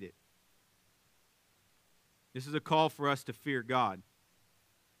has made it. This is a call for us to fear God.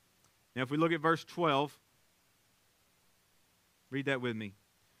 Now, if we look at verse 12, read that with me.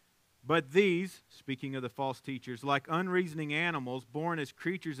 But these, speaking of the false teachers, like unreasoning animals born as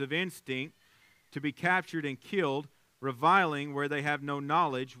creatures of instinct to be captured and killed, reviling where they have no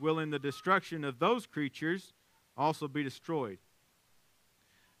knowledge, will in the destruction of those creatures also be destroyed.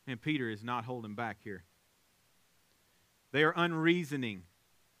 And Peter is not holding back here. They are unreasoning,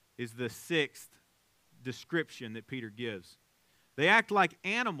 is the sixth description that Peter gives. They act like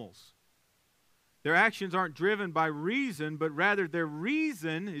animals. Their actions aren't driven by reason, but rather their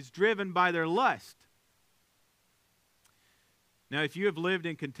reason is driven by their lust. Now, if you have lived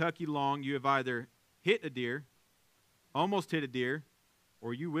in Kentucky long, you have either hit a deer, almost hit a deer,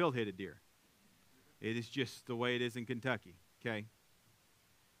 or you will hit a deer. It is just the way it is in Kentucky, okay?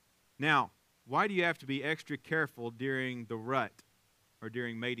 Now, why do you have to be extra careful during the rut or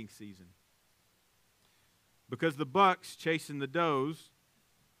during mating season? Because the bucks chasing the does,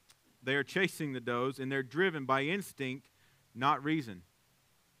 they are chasing the does, and they're driven by instinct, not reason.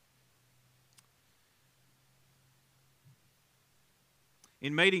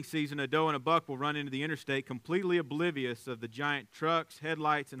 In mating season, a doe and a buck will run into the interstate completely oblivious of the giant trucks,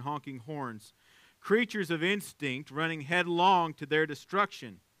 headlights, and honking horns. Creatures of instinct running headlong to their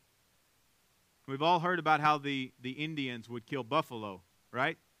destruction. We've all heard about how the Indians would kill buffalo,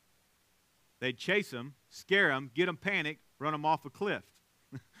 right? They'd chase them, scare them, get them panicked, run them off a cliff.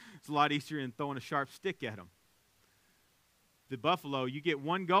 It's a lot easier than throwing a sharp stick at them. The buffalo, you get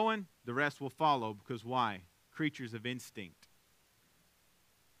one going, the rest will follow, because why? Creatures of instinct.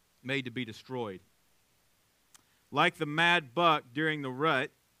 Made to be destroyed. Like the mad buck during the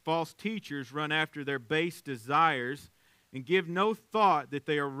rut, false teachers run after their base desires and give no thought that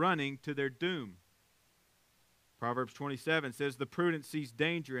they are running to their doom. Proverbs 27 says, the prudent sees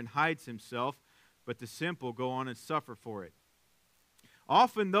danger and hides himself, but the simple go on and suffer for it.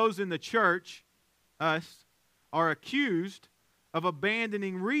 Often those in the church, us, are accused of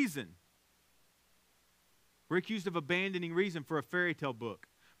abandoning reason. We're accused of abandoning reason for a fairy tale book.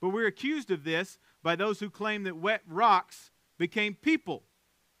 But we're accused of this by those who claim that wet rocks became people.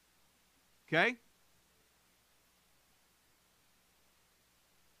 Okay?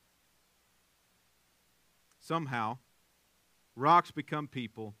 Somehow, rocks become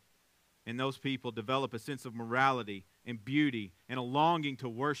people, and those people develop a sense of morality and beauty and a longing to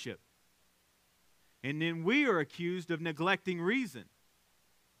worship. And then we are accused of neglecting reason.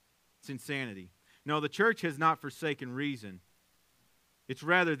 It's insanity. No, the church has not forsaken reason. It's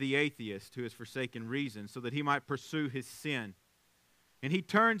rather the atheist who has forsaken reason so that he might pursue his sin. And he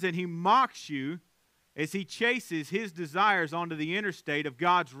turns and he mocks you as he chases his desires onto the interstate of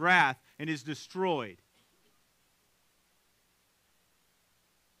God's wrath and is destroyed.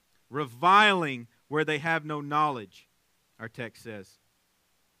 Reviling where they have no knowledge, our text says.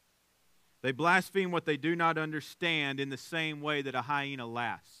 They blaspheme what they do not understand in the same way that a hyena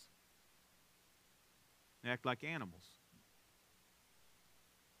laughs. They act like animals.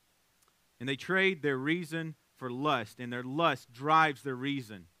 And they trade their reason for lust, and their lust drives their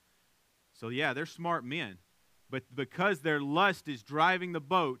reason. So yeah, they're smart men. But because their lust is driving the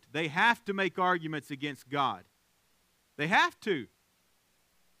boat, they have to make arguments against God. They have to.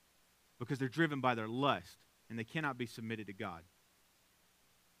 Because they're driven by their lust, and they cannot be submitted to God.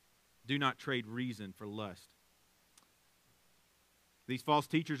 Do not trade reason for lust. These false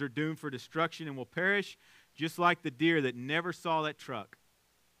teachers are doomed for destruction and will perish just like the deer that never saw that truck.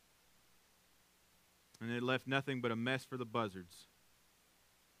 And it left nothing but a mess for the buzzards.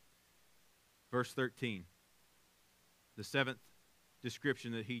 Verse 13. The seventh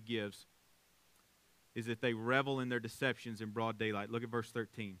description that he gives is that they revel in their deceptions in broad daylight. Look at verse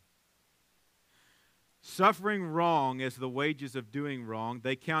 13. Suffering wrong as the wages of doing wrong,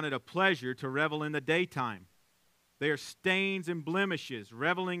 they count it a pleasure to revel in the daytime. They are stains and blemishes,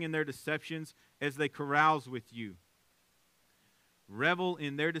 reveling in their deceptions as they carouse with you. Revel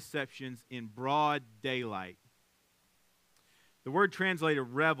in their deceptions in broad daylight. The word translated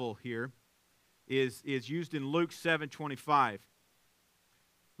revel here is used in Luke 7:25.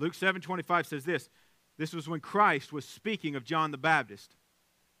 Luke 7:25 says this. This was when Christ was speaking of John the Baptist.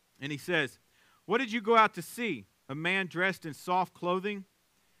 And he says, "What did you go out to see? A man dressed in soft clothing?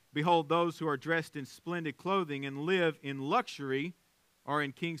 Behold, those who are dressed in splendid clothing and live in luxury are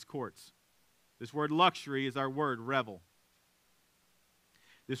in king's courts." This word luxury is our word revel.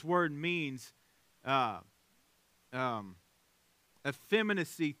 This word means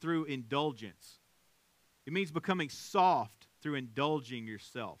effeminacy through indulgence. It means becoming soft through indulging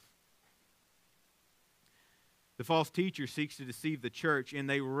yourself. The false teacher seeks to deceive the church, and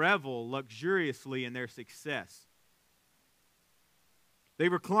they revel luxuriously in their success. They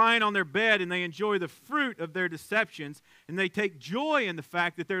recline on their bed and they enjoy the fruit of their deceptions, and they take joy in the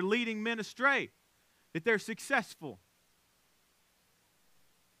fact that they're leading men astray, that they're successful.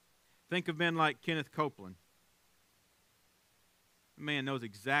 Think of men like Kenneth Copeland. The man knows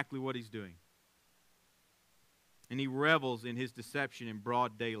exactly what he's doing. And he revels in his deception in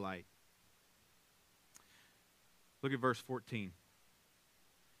broad daylight. Look at verse 14.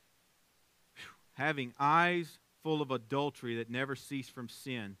 Having eyes full of adultery that never cease from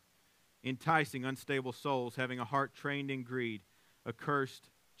sin, enticing unstable souls, having a heart trained in greed, accursed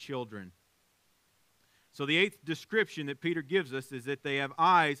children. So the eighth description that Peter gives us is that they have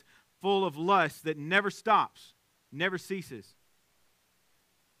eyes full of lust that never stops, never ceases.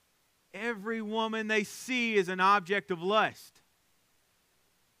 Every woman they see is an object of lust.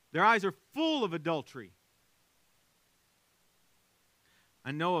 Their eyes are full of adultery.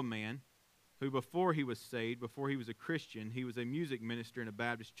 I know a man who before he was saved, before he was a Christian, he was a music minister in a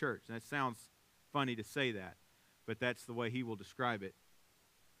Baptist church. And that sounds funny to say that, but that's the way he will describe it.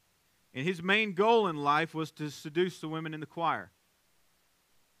 And his main goal in life was to seduce the women in the choir.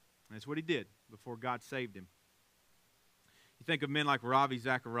 And that's what he did before God saved him. You think of men like Ravi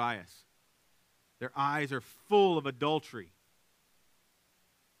Zacharias. Their eyes are full of adultery.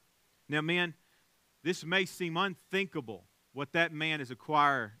 Now, men, this may seem unthinkable, what that man as a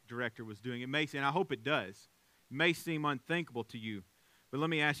choir director was doing. It may, and I hope it does, it may seem unthinkable to you. But let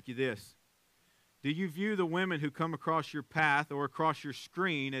me ask you this. Do you view the women who come across your path or across your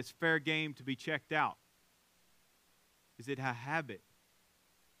screen as fair game to be checked out? Is it a habit?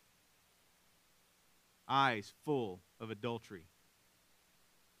 Eyes full of adultery.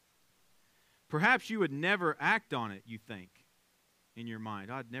 Perhaps you would never act on it, you think, in your mind.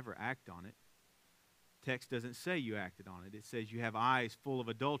 I'd never act on it. Text doesn't say you acted on it. It says you have eyes full of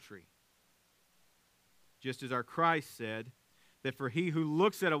adultery. Just as our Christ said that for he who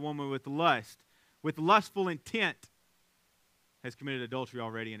looks at a woman with lustful intent, has committed adultery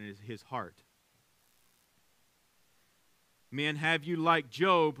already in his heart. Men, have you, like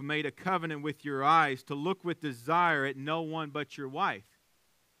Job, made a covenant with your eyes to look with desire at no one but your wife?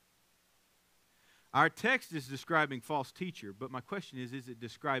 Our text is describing false teacher, but my question is it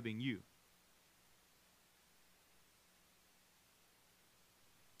describing you?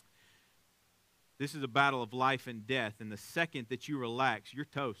 This is a battle of life and death, and the second that you relax, you're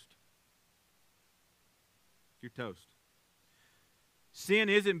toast. You're toast. Sin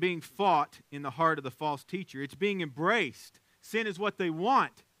isn't being fought in the heart of the false teacher. It's being embraced. Sin is what they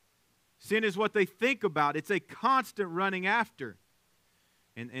want. Sin is what they think about. It's a constant running after.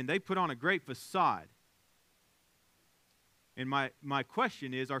 And they put on a great facade. And my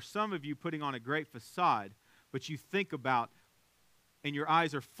question is, are some of you putting on a great facade, but you think about and your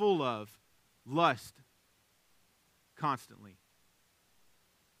eyes are full of lust constantly?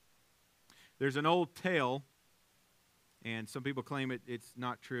 There's an old tale, and some people claim it's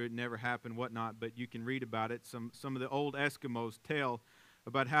not true, it never happened, whatnot, but you can read about it. Some of the old Eskimos tell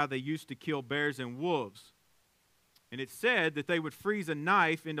about how they used to kill bears and wolves. And it said that they would freeze a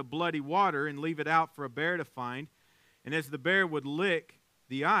knife into bloody water and leave it out for a bear to find. And as the bear would lick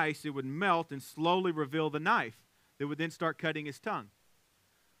the ice, it would melt and slowly reveal the knife that would then start cutting his tongue.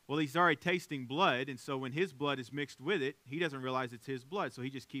 Well, he's already tasting blood, and so when his blood is mixed with it, he doesn't realize it's his blood, so he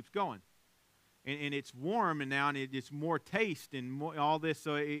just keeps going. And it's warm and now, and it's more taste and more, all this,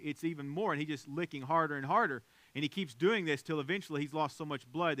 so it's even more, and he's just licking harder and harder. And he keeps doing this till eventually he's lost so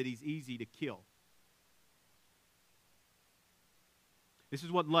much blood that he's easy to kill. This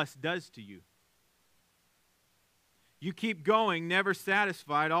is what lust does to you. You keep going, never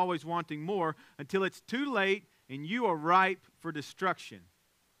satisfied, always wanting more, until it's too late and you are ripe for destruction.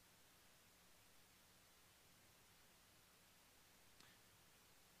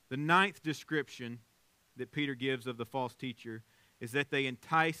 The ninth description that Peter gives of the false teacher is that they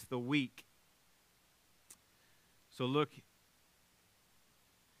entice the weak. So look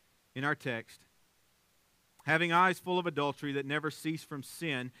in our text. Having eyes full of adultery that never cease from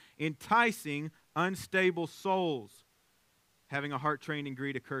sin, enticing unstable souls, having a heart trained in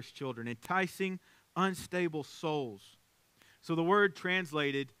greed, accursed children, enticing unstable souls. So the word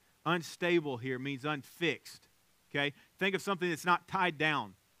translated unstable here means unfixed. Okay? Think of something that's not tied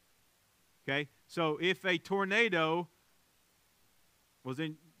down. Okay? So if a tornado was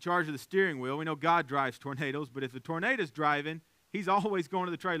in charge of the steering wheel, we know God drives tornadoes, but if the tornado's driving, he's always going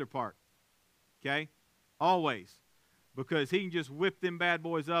to the trailer park. Okay? Always. Because he can just whip them bad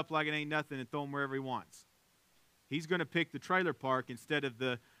boys up like it ain't nothing and throw them wherever he wants. He's going to pick the trailer park instead of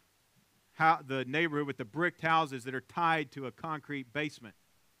the neighborhood with the bricked houses that are tied to a concrete basement.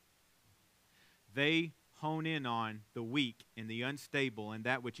 They hone in on the weak and the unstable and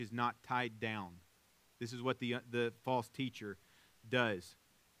that which is not tied down. This is what the false teacher does.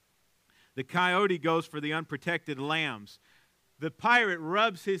 The coyote goes for the unprotected lambs. The pirate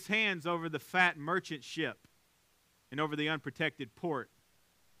rubs his hands over the fat merchant ship and over the unprotected port.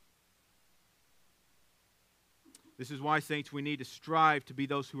 This is why, saints, we need to strive to be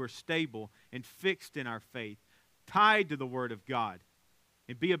those who are stable and fixed in our faith, tied to the Word of God,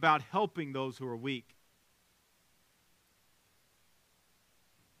 and be about helping those who are weak.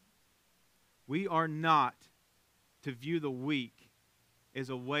 We are not to view the weak as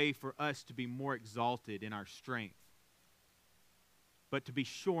a way for us to be more exalted in our strength, but to be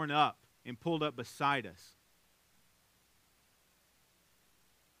shorn up and pulled up beside us.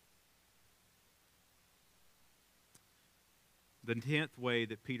 The 10th way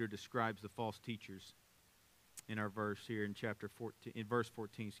that Peter describes the false teachers in our verse here in chapter 14, in verse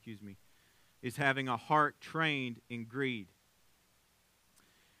 14, is having a heart trained in greed.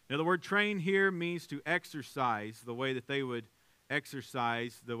 Now, the word train here means to exercise the way that they would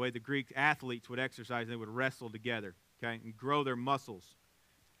exercise, the way the Greek athletes would exercise. They would wrestle together, okay, and grow their muscles.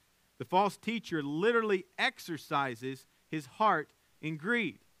 The false teacher literally exercises his heart in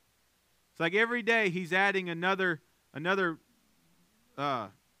greed. It's like every day he's adding another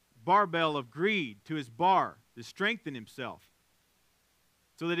barbell of greed to his bar to strengthen himself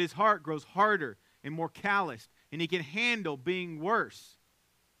so that his heart grows harder and more calloused and he can handle being worse,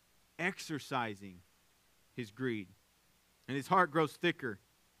 exercising his greed. And his heart grows thicker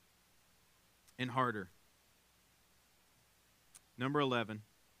and harder. Number 11.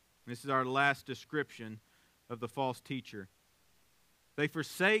 This is our last description of the false teacher. They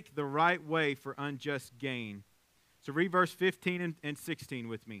forsake the right way for unjust gain. So read verse 15 and 16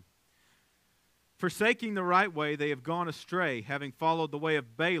 with me. Forsaking the right way, they have gone astray, having followed the way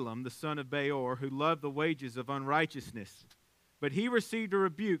of Balaam, the son of Beor, who loved the wages of unrighteousness. But he received a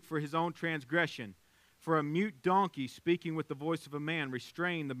rebuke for his own transgression. For a mute donkey speaking with the voice of a man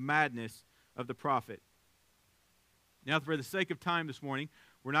restrained the madness of the prophet. Now, for the sake of time this morning,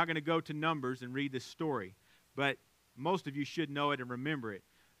 we're not going to go to Numbers and read this story. But most of you should know it and remember it.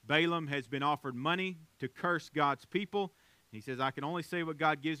 Balaam has been offered money to curse God's people. He says, I can only say what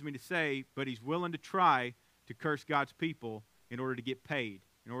God gives me to say, but he's willing to try to curse God's people in order to get paid,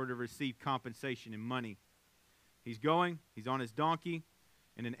 in order to receive compensation and money. He's on his donkey,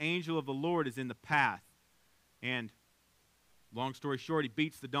 and an angel of the Lord is in the path. And long story short, he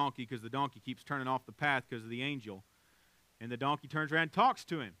beats the donkey because the donkey keeps turning off the path because of the angel. And the donkey turns around and talks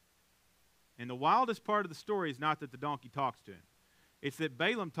to him. And the wildest part of the story is not that the donkey talks to him. It's that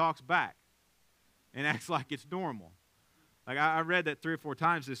Balaam talks back and acts like it's normal. Like I read that 3 or 4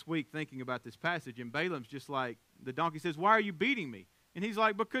 times this week thinking about this passage, and Balaam's just like, the donkey says, "Why are you beating me?" And he's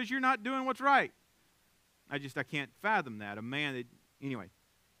like, "Because you're not doing what's right." I can't fathom that. A man that, anyway.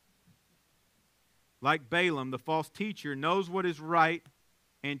 Like Balaam, the false teacher knows what is right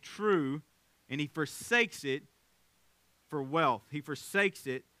and true, and he forsakes it for wealth. He forsakes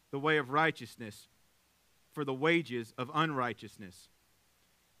it, the way of righteousness, for the wages of unrighteousness.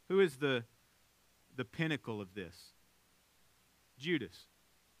 Who is the pinnacle of this? Judas.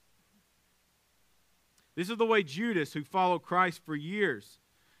 This is the way Judas, who followed Christ for years.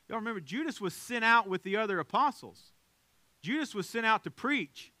 Y'all remember, Judas was sent out with the other apostles. Judas was sent out to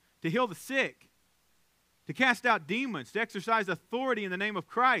preach, to heal the sick, to cast out demons, to exercise authority in the name of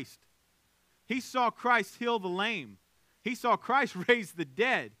Christ. He saw Christ heal the lame. He saw Christ raise the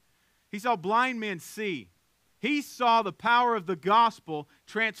dead. He saw blind men see. He saw the power of the gospel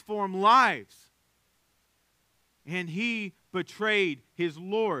transform lives. And he betrayed his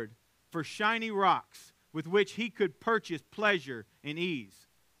Lord for shiny rocks with which he could purchase pleasure and ease.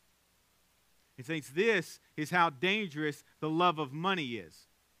 And saints, this is how dangerous the love of money is.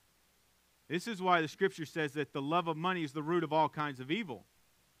 This is why the Scripture says that the love of money is the root of all kinds of evil.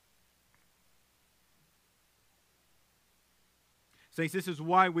 Saints, this is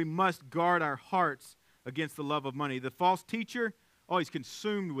why we must guard our hearts against the love of money. The false teacher, he's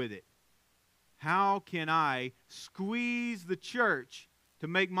consumed with it. How can I squeeze the church to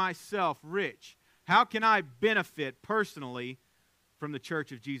make myself rich? How can I benefit personally from the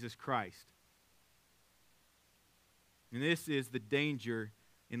church of Jesus Christ? And this is the danger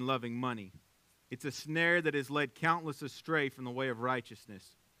in loving money. It's a snare that has led countless astray from the way of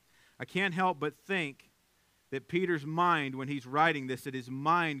righteousness. I can't help but think that Peter's mind, when he's writing this, that his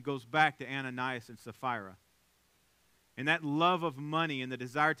mind goes back to Ananias and Sapphira. And that love of money and the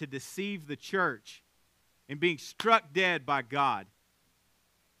desire to deceive the church and being struck dead by God.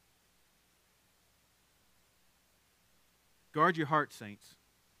 Guard your heart, saints.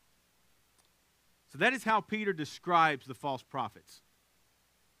 So that is how Peter describes the false prophets.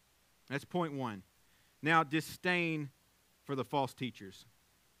 That's point 1. Now, disdain for the false teachers.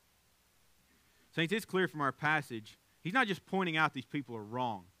 Saints, it's clear from our passage, he's not just pointing out these people are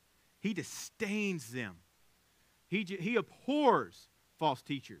wrong. He disdains them. He abhors false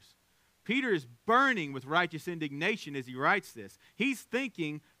teachers. Peter is burning with righteous indignation as he writes this. He's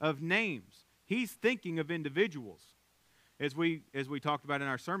thinking of names. He's thinking of individuals. As we talked about in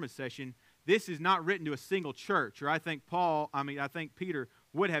our sermon session, this is not written to a single church, or I think Peter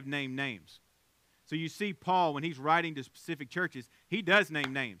would have named names. So you see Paul, when he's writing to specific churches, he does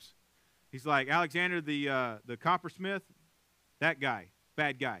name names. He's like, Alexander the coppersmith, that guy,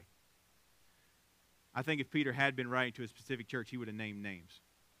 bad guy. I think if Peter had been writing to a specific church, he would have named names.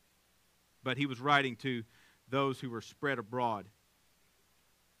 But he was writing to those who were spread abroad.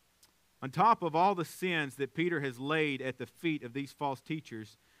 On top of all the sins that Peter has laid at the feet of these false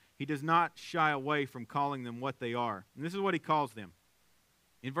teachers, he does not shy away from calling them what they are. And this is what he calls them.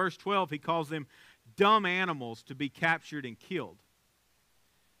 In verse 12, he calls them dumb animals to be captured and killed.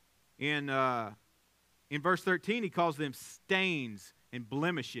 In verse 13, he calls them stains and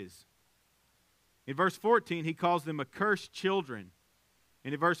blemishes. In verse 14, he calls them accursed children.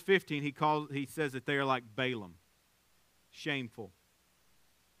 And in verse 15, he says that they are like Balaam, shameful.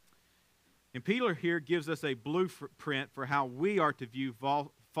 And Peter here gives us a blueprint for how we are to view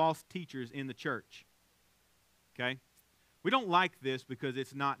false teachers in the church. Okay? We don't like this because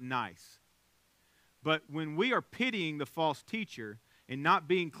it's not nice. But when we are pitying the false teacher and not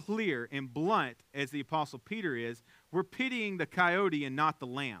being clear and blunt, as the Apostle Peter is, we're pitying the coyote and not the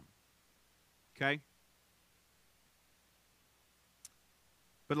lamb. Okay?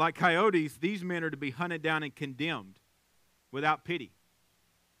 But like coyotes, these men are to be hunted down and condemned without pity.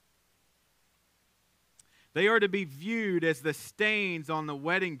 They are to be viewed as the stains on the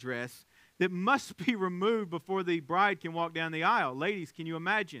wedding dress that must be removed before the bride can walk down the aisle. Ladies, can you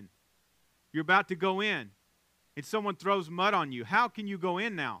imagine? You're about to go in, and someone throws mud on you. How can you go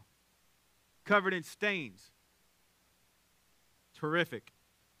in now? Covered in stains. Terrific.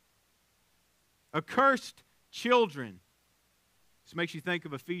 Accursed children. This makes you think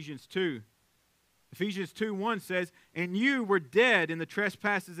of Ephesians 2. Ephesians 2:1 says, "And you were dead in the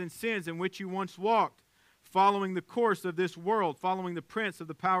trespasses and sins in which you once walked, following the course of this world, following the prince of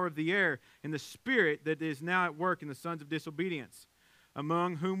the power of the air, and the spirit that is now at work in the sons of disobedience,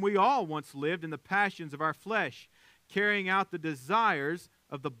 among whom we all once lived in the passions of our flesh, carrying out the desires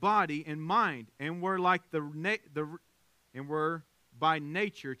of the body and mind, and were by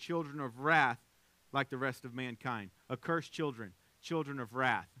nature children of wrath, like the rest of mankind. Accursed children, children of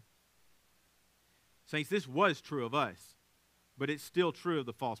wrath. Saints, this was true of us, but it's still true of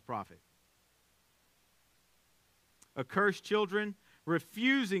the false prophet. Accursed children,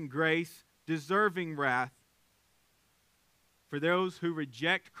 refusing grace, deserving wrath. For those who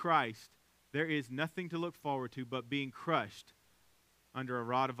reject Christ, there is nothing to look forward to but being crushed under a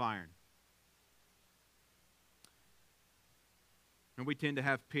rod of iron. And we tend to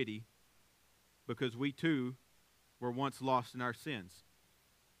have pity because we too were once lost in our sins.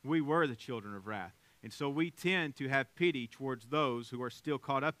 We were the children of wrath. And so we tend to have pity towards those who are still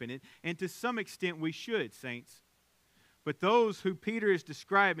caught up in it. And to some extent we should, saints. But those who Peter is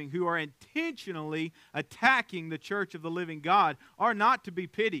describing, who are intentionally attacking the church of the living God, are not to be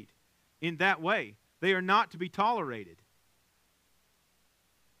pitied in that way. They are not to be tolerated.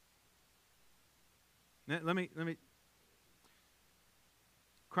 Now, let me.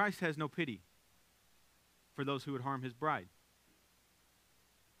 Christ has no pity for those who would harm his bride.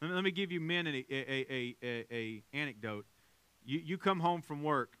 Let me give you men a anecdote. You come home from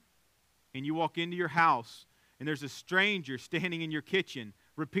work and you walk into your house and there's a stranger standing in your kitchen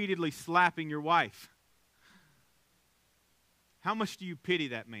repeatedly slapping your wife. How much do you pity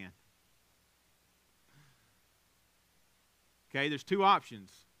that man? Okay, there's two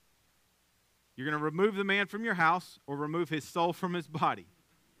options. You're going to remove the man from your house or remove his soul from his body.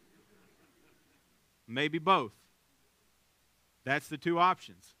 Maybe both. That's the two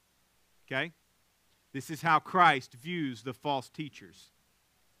options. Okay? This is how Christ views the false teachers.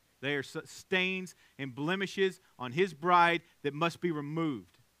 They are stains and blemishes on his bride that must be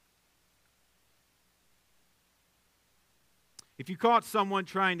removed. If you caught someone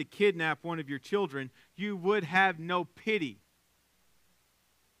trying to kidnap one of your children, you would have no pity.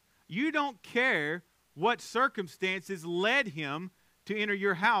 You don't care what circumstances led him to enter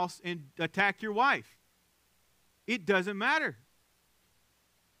your house and attack your wife. It doesn't matter.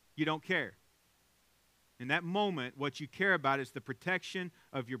 You don't care. In that moment, what you care about is the protection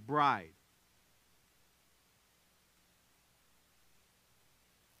of your bride.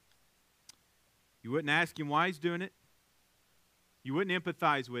 You wouldn't ask him why he's doing it. You wouldn't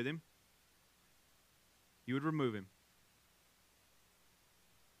empathize with him. You would remove him.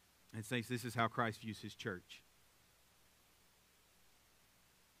 And saints, this is how Christ views his church.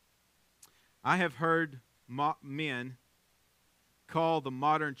 I have heard men call the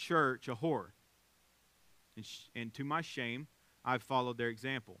modern church a whore. And to my shame, I've followed their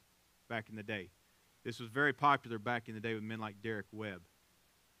example back in the day. This was very popular back in the day with men like Derek Webb.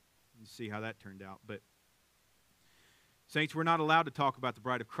 You see how that turned out. But saints, we're not allowed to talk about the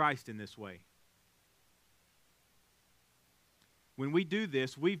bride of Christ in this way. When we do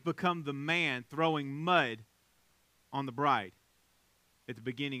this, we've become the man throwing mud on the bride at the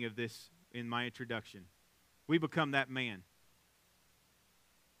beginning of this in my introduction. We become that man.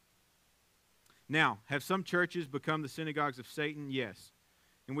 Now, have some churches become the synagogues of Satan? Yes.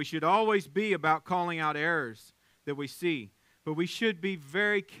 And we should always be about calling out errors that we see. But we should be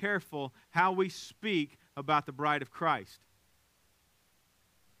very careful how we speak about the bride of Christ.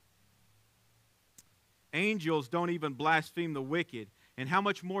 Angels don't even blaspheme the wicked. And how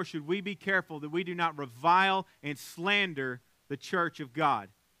much more should we be careful that we do not revile and slander the church of God?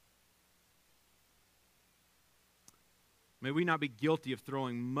 May we not be guilty of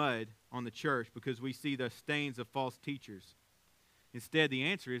throwing mud on the church because we see the stains of false teachers. Instead, the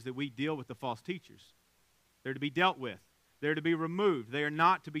answer is that we deal with the false teachers. They're to be dealt with. They're to be removed. They are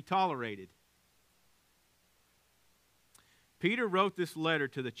not to be tolerated. Peter wrote this letter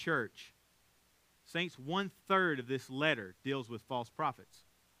to the church. Saints, 1/3 of this letter deals with false prophets.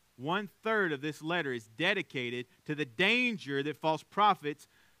 1/3 of this letter is dedicated to the danger that false prophets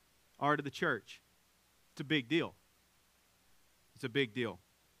are to the church. It's a big deal. It's a big deal.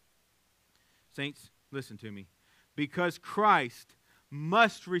 Saints, listen to me. Because Christ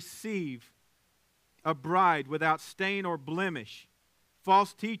must receive a bride without stain or blemish,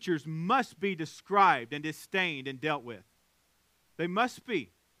 false teachers must be described and disdained and dealt with. They must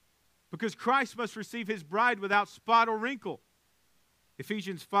be. Because Christ must receive his bride without spot or wrinkle.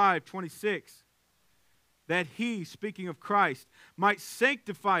 Ephesians 5:26. That he, speaking of Christ, might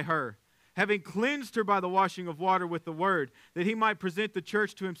sanctify her, having cleansed her by the washing of water with the word, that he might present the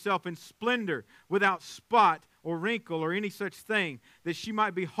church to himself in splendor, without spot or wrinkle or any such thing, that she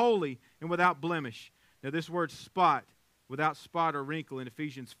might be holy and without blemish. Now this word spot, without spot or wrinkle in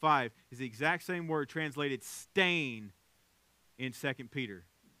Ephesians 5, is the exact same word translated stain in 2 Peter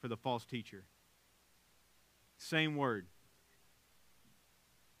for the false teacher. Same word.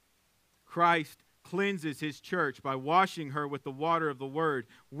 Christ cleanses his church by washing her with the water of the word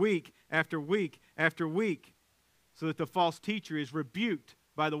week after week after week, so that the false teacher is rebuked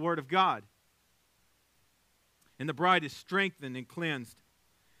by the word of God. And the bride is strengthened and cleansed.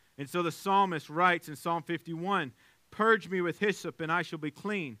 And so the psalmist writes in Psalm 51, "Purge me with hyssop, and I shall be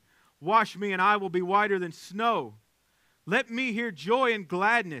clean. Wash me, and I will be whiter than snow. Let me hear joy and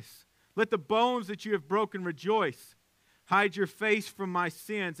gladness. Let the bones that you have broken rejoice. Hide your face from my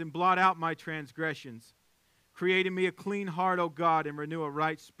sins and blot out my transgressions. Create in me a clean heart, O God, and renew a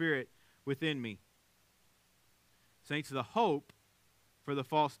right spirit within me." Saints, the hope for the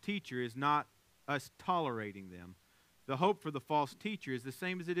false teacher is not us tolerating them. The hope for the false teacher is the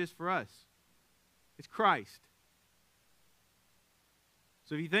same as it is for us. It's Christ.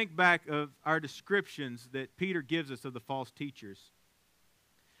 So if you think back of our descriptions that Peter gives us of the false teachers,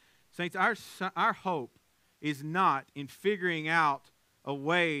 saints, our hope is not in figuring out a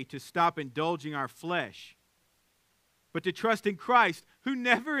way to stop indulging our flesh, but to trust in Christ, who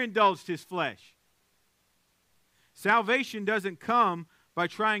never indulged his flesh. Salvation doesn't come by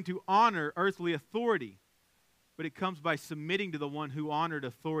trying to honor earthly authority, but it comes by submitting to the one who honored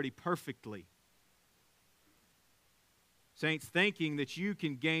authority perfectly. Saints, thinking that you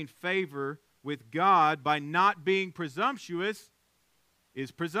can gain favor with God by not being presumptuous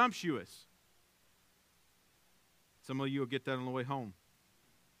is presumptuous. Some of you will get that on the way home.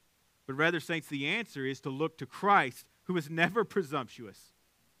 But rather, saints, the answer is to look to Christ, who was never presumptuous.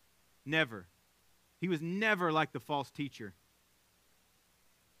 Never. He was never like the false teacher.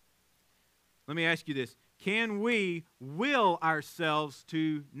 Let me ask you this. Can we will ourselves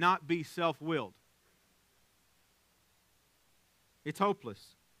to not be self-willed? It's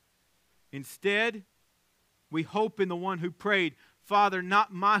hopeless. Instead, we hope in the one who prayed, "Father,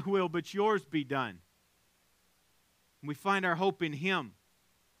 not my will, but yours be done." And we find our hope in him.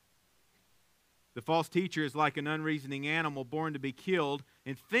 The false teacher is like an unreasoning animal born to be killed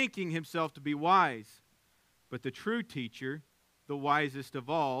and thinking himself to be wise. But the true teacher, the wisest of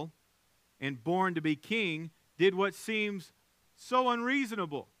all, and born to be king, did what seems so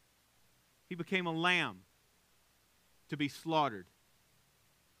unreasonable. He became a lamb to be slaughtered.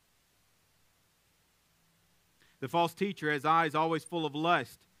 The false teacher has eyes always full of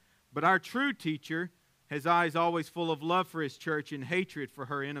lust, but our true teacher has eyes always full of love for his church and hatred for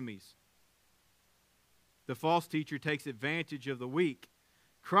her enemies. The false teacher takes advantage of the weak.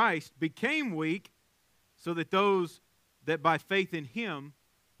 Christ became weak so that those that by faith in him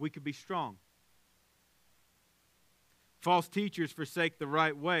we could be strong. False teachers forsake the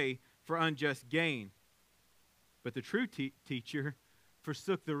right way for unjust gain, but the true teacher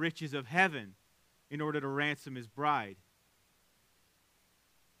forsook the riches of heaven in order to ransom his bride.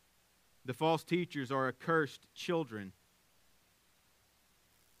 The false teachers are accursed children.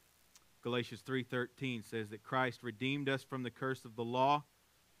 Galatians 3:13 says that Christ redeemed us from the curse of the law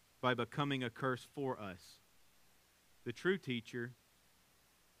by becoming a curse for us. The true teacher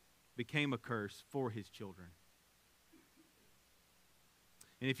became a curse for his children.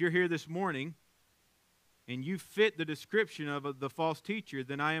 And if you're here this morning and you fit the description of the false teacher,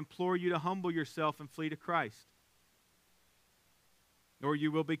 then I implore you to humble yourself and flee to Christ, or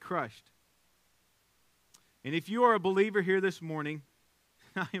you will be crushed. And if you are a believer here this morning,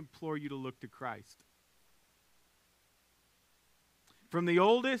 I implore you to look to Christ. From the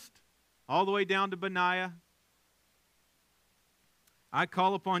oldest all the way down to Benaiah, I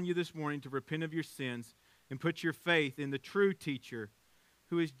call upon you this morning to repent of your sins and put your faith in the true teacher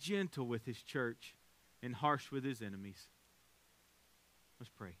who is gentle with his church and harsh with his enemies. Let's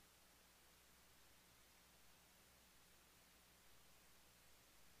pray.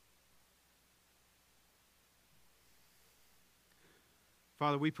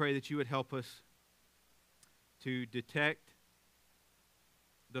 Father, we pray that you would help us to detect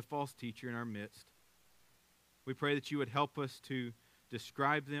the false teacher in our midst. We pray that you would help us to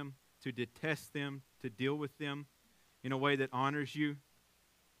describe them, to detest them, to deal with them in a way that honors you.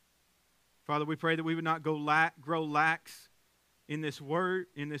 Father, we pray that we would not grow lax in this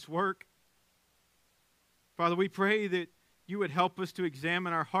work. Father, we pray that you would help us to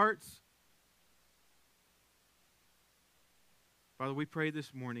examine our hearts. Father, we pray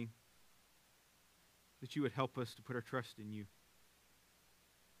this morning that you would help us to put our trust in you.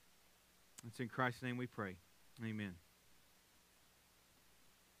 It's in Christ's name we pray. Amen.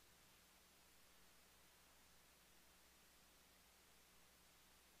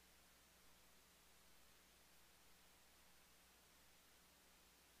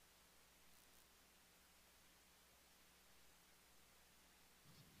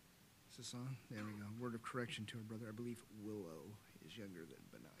 Is this on? There we go. Word of correction to our brother. I believe Willow is younger than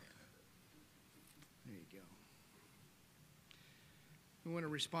Benaiah. There you go. We want to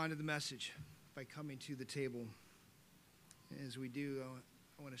respond to the message by coming to the table. As we do,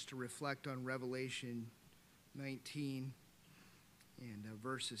 I want us to reflect on Revelation 19 and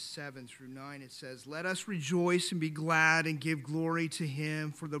verses 7 through 9. It says, "Let us rejoice and be glad and give glory to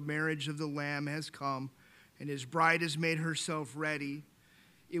him, for the marriage of the Lamb has come, and his bride has made herself ready.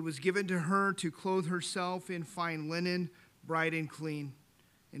 It was given to her to clothe herself in fine linen, bright and clean.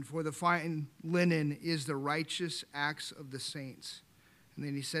 And for the fine linen is the righteous acts of the saints." And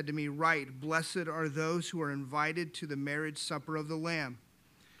then he said to me, "Write, blessed are those who are invited to the marriage supper of the Lamb."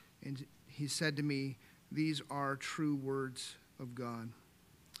 And he said to me, "These are true words of God."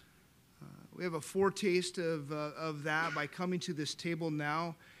 We have a foretaste of that by coming to this table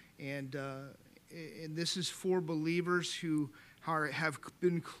now. And this is for believers who have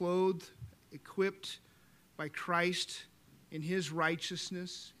been clothed, equipped by Christ in his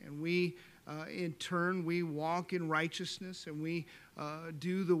righteousness. And we, in turn, we walk in righteousness, and we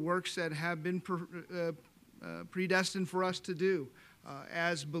do the works that have been predestined for us to do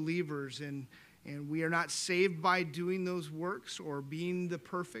as believers. And we are not saved by doing those works or being the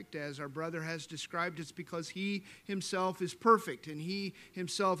perfect, as our brother has described. It's because he himself is perfect, and he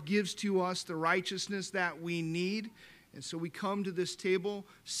himself gives to us the righteousness that we need. And so we come to this table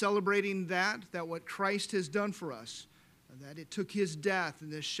celebrating that what Christ has done for us, that it took his death and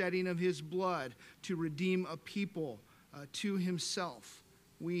the shedding of his blood to redeem a people to himself.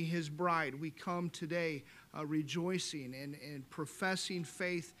 We, his bride, we come today rejoicing and professing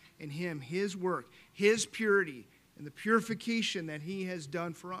faith in him, his work, his purity, and the purification that he has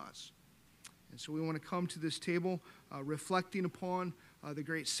done for us. And so we want to come to this table reflecting upon the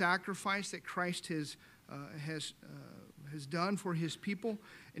great sacrifice that Christ has done for his people,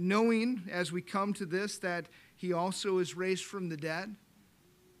 and knowing as we come to this that he also is raised from the dead.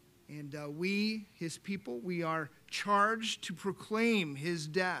 And we, his people, we are charged to proclaim his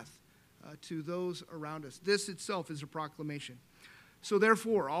death to those around us. This itself is a proclamation. So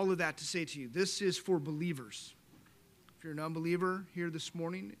therefore, all of that to say to you, this is for believers. If you're an unbeliever here this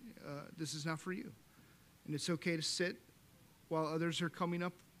morning, this is not for you. And it's okay to sit while others are coming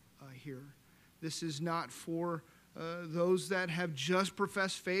up here. This is not for those that have just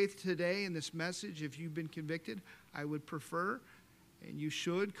professed faith today in this message. If you've been convicted, I would prefer, and you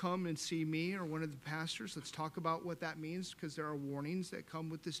should, come and see me or one of the pastors. Let's talk about what that means, because there are warnings that come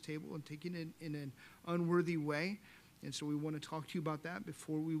with this table and taking it in an unworthy way. And so we want to talk to you about that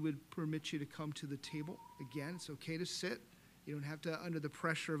before we would permit you to come to the table. Again, it's okay to sit. You don't have to under the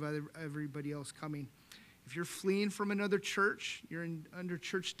pressure of everybody else coming. If you're fleeing from another church, you're under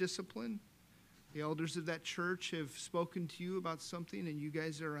church discipline. The elders of that church have spoken to you about something and you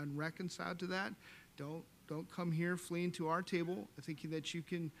guys are unreconciled to that. Don't come here fleeing to our table thinking that you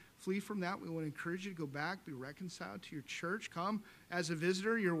can flee from that. We want to encourage you to go back, be reconciled to your church. Come as a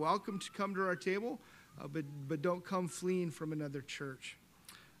visitor. You're welcome to come to our table, but don't come fleeing from another church.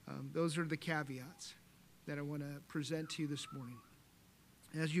 Those are the caveats that I want to present to you this morning.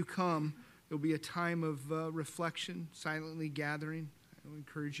 As you come, there'll be a time of reflection, silently gathering. I will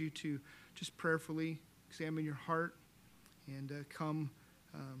encourage you to just prayerfully examine your heart and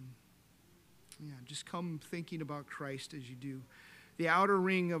just come thinking about Christ as you do. The outer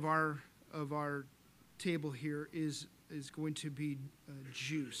ring of our table here is going to be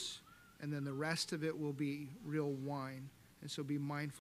juice, and then the rest of it will be real wine. And so be mindful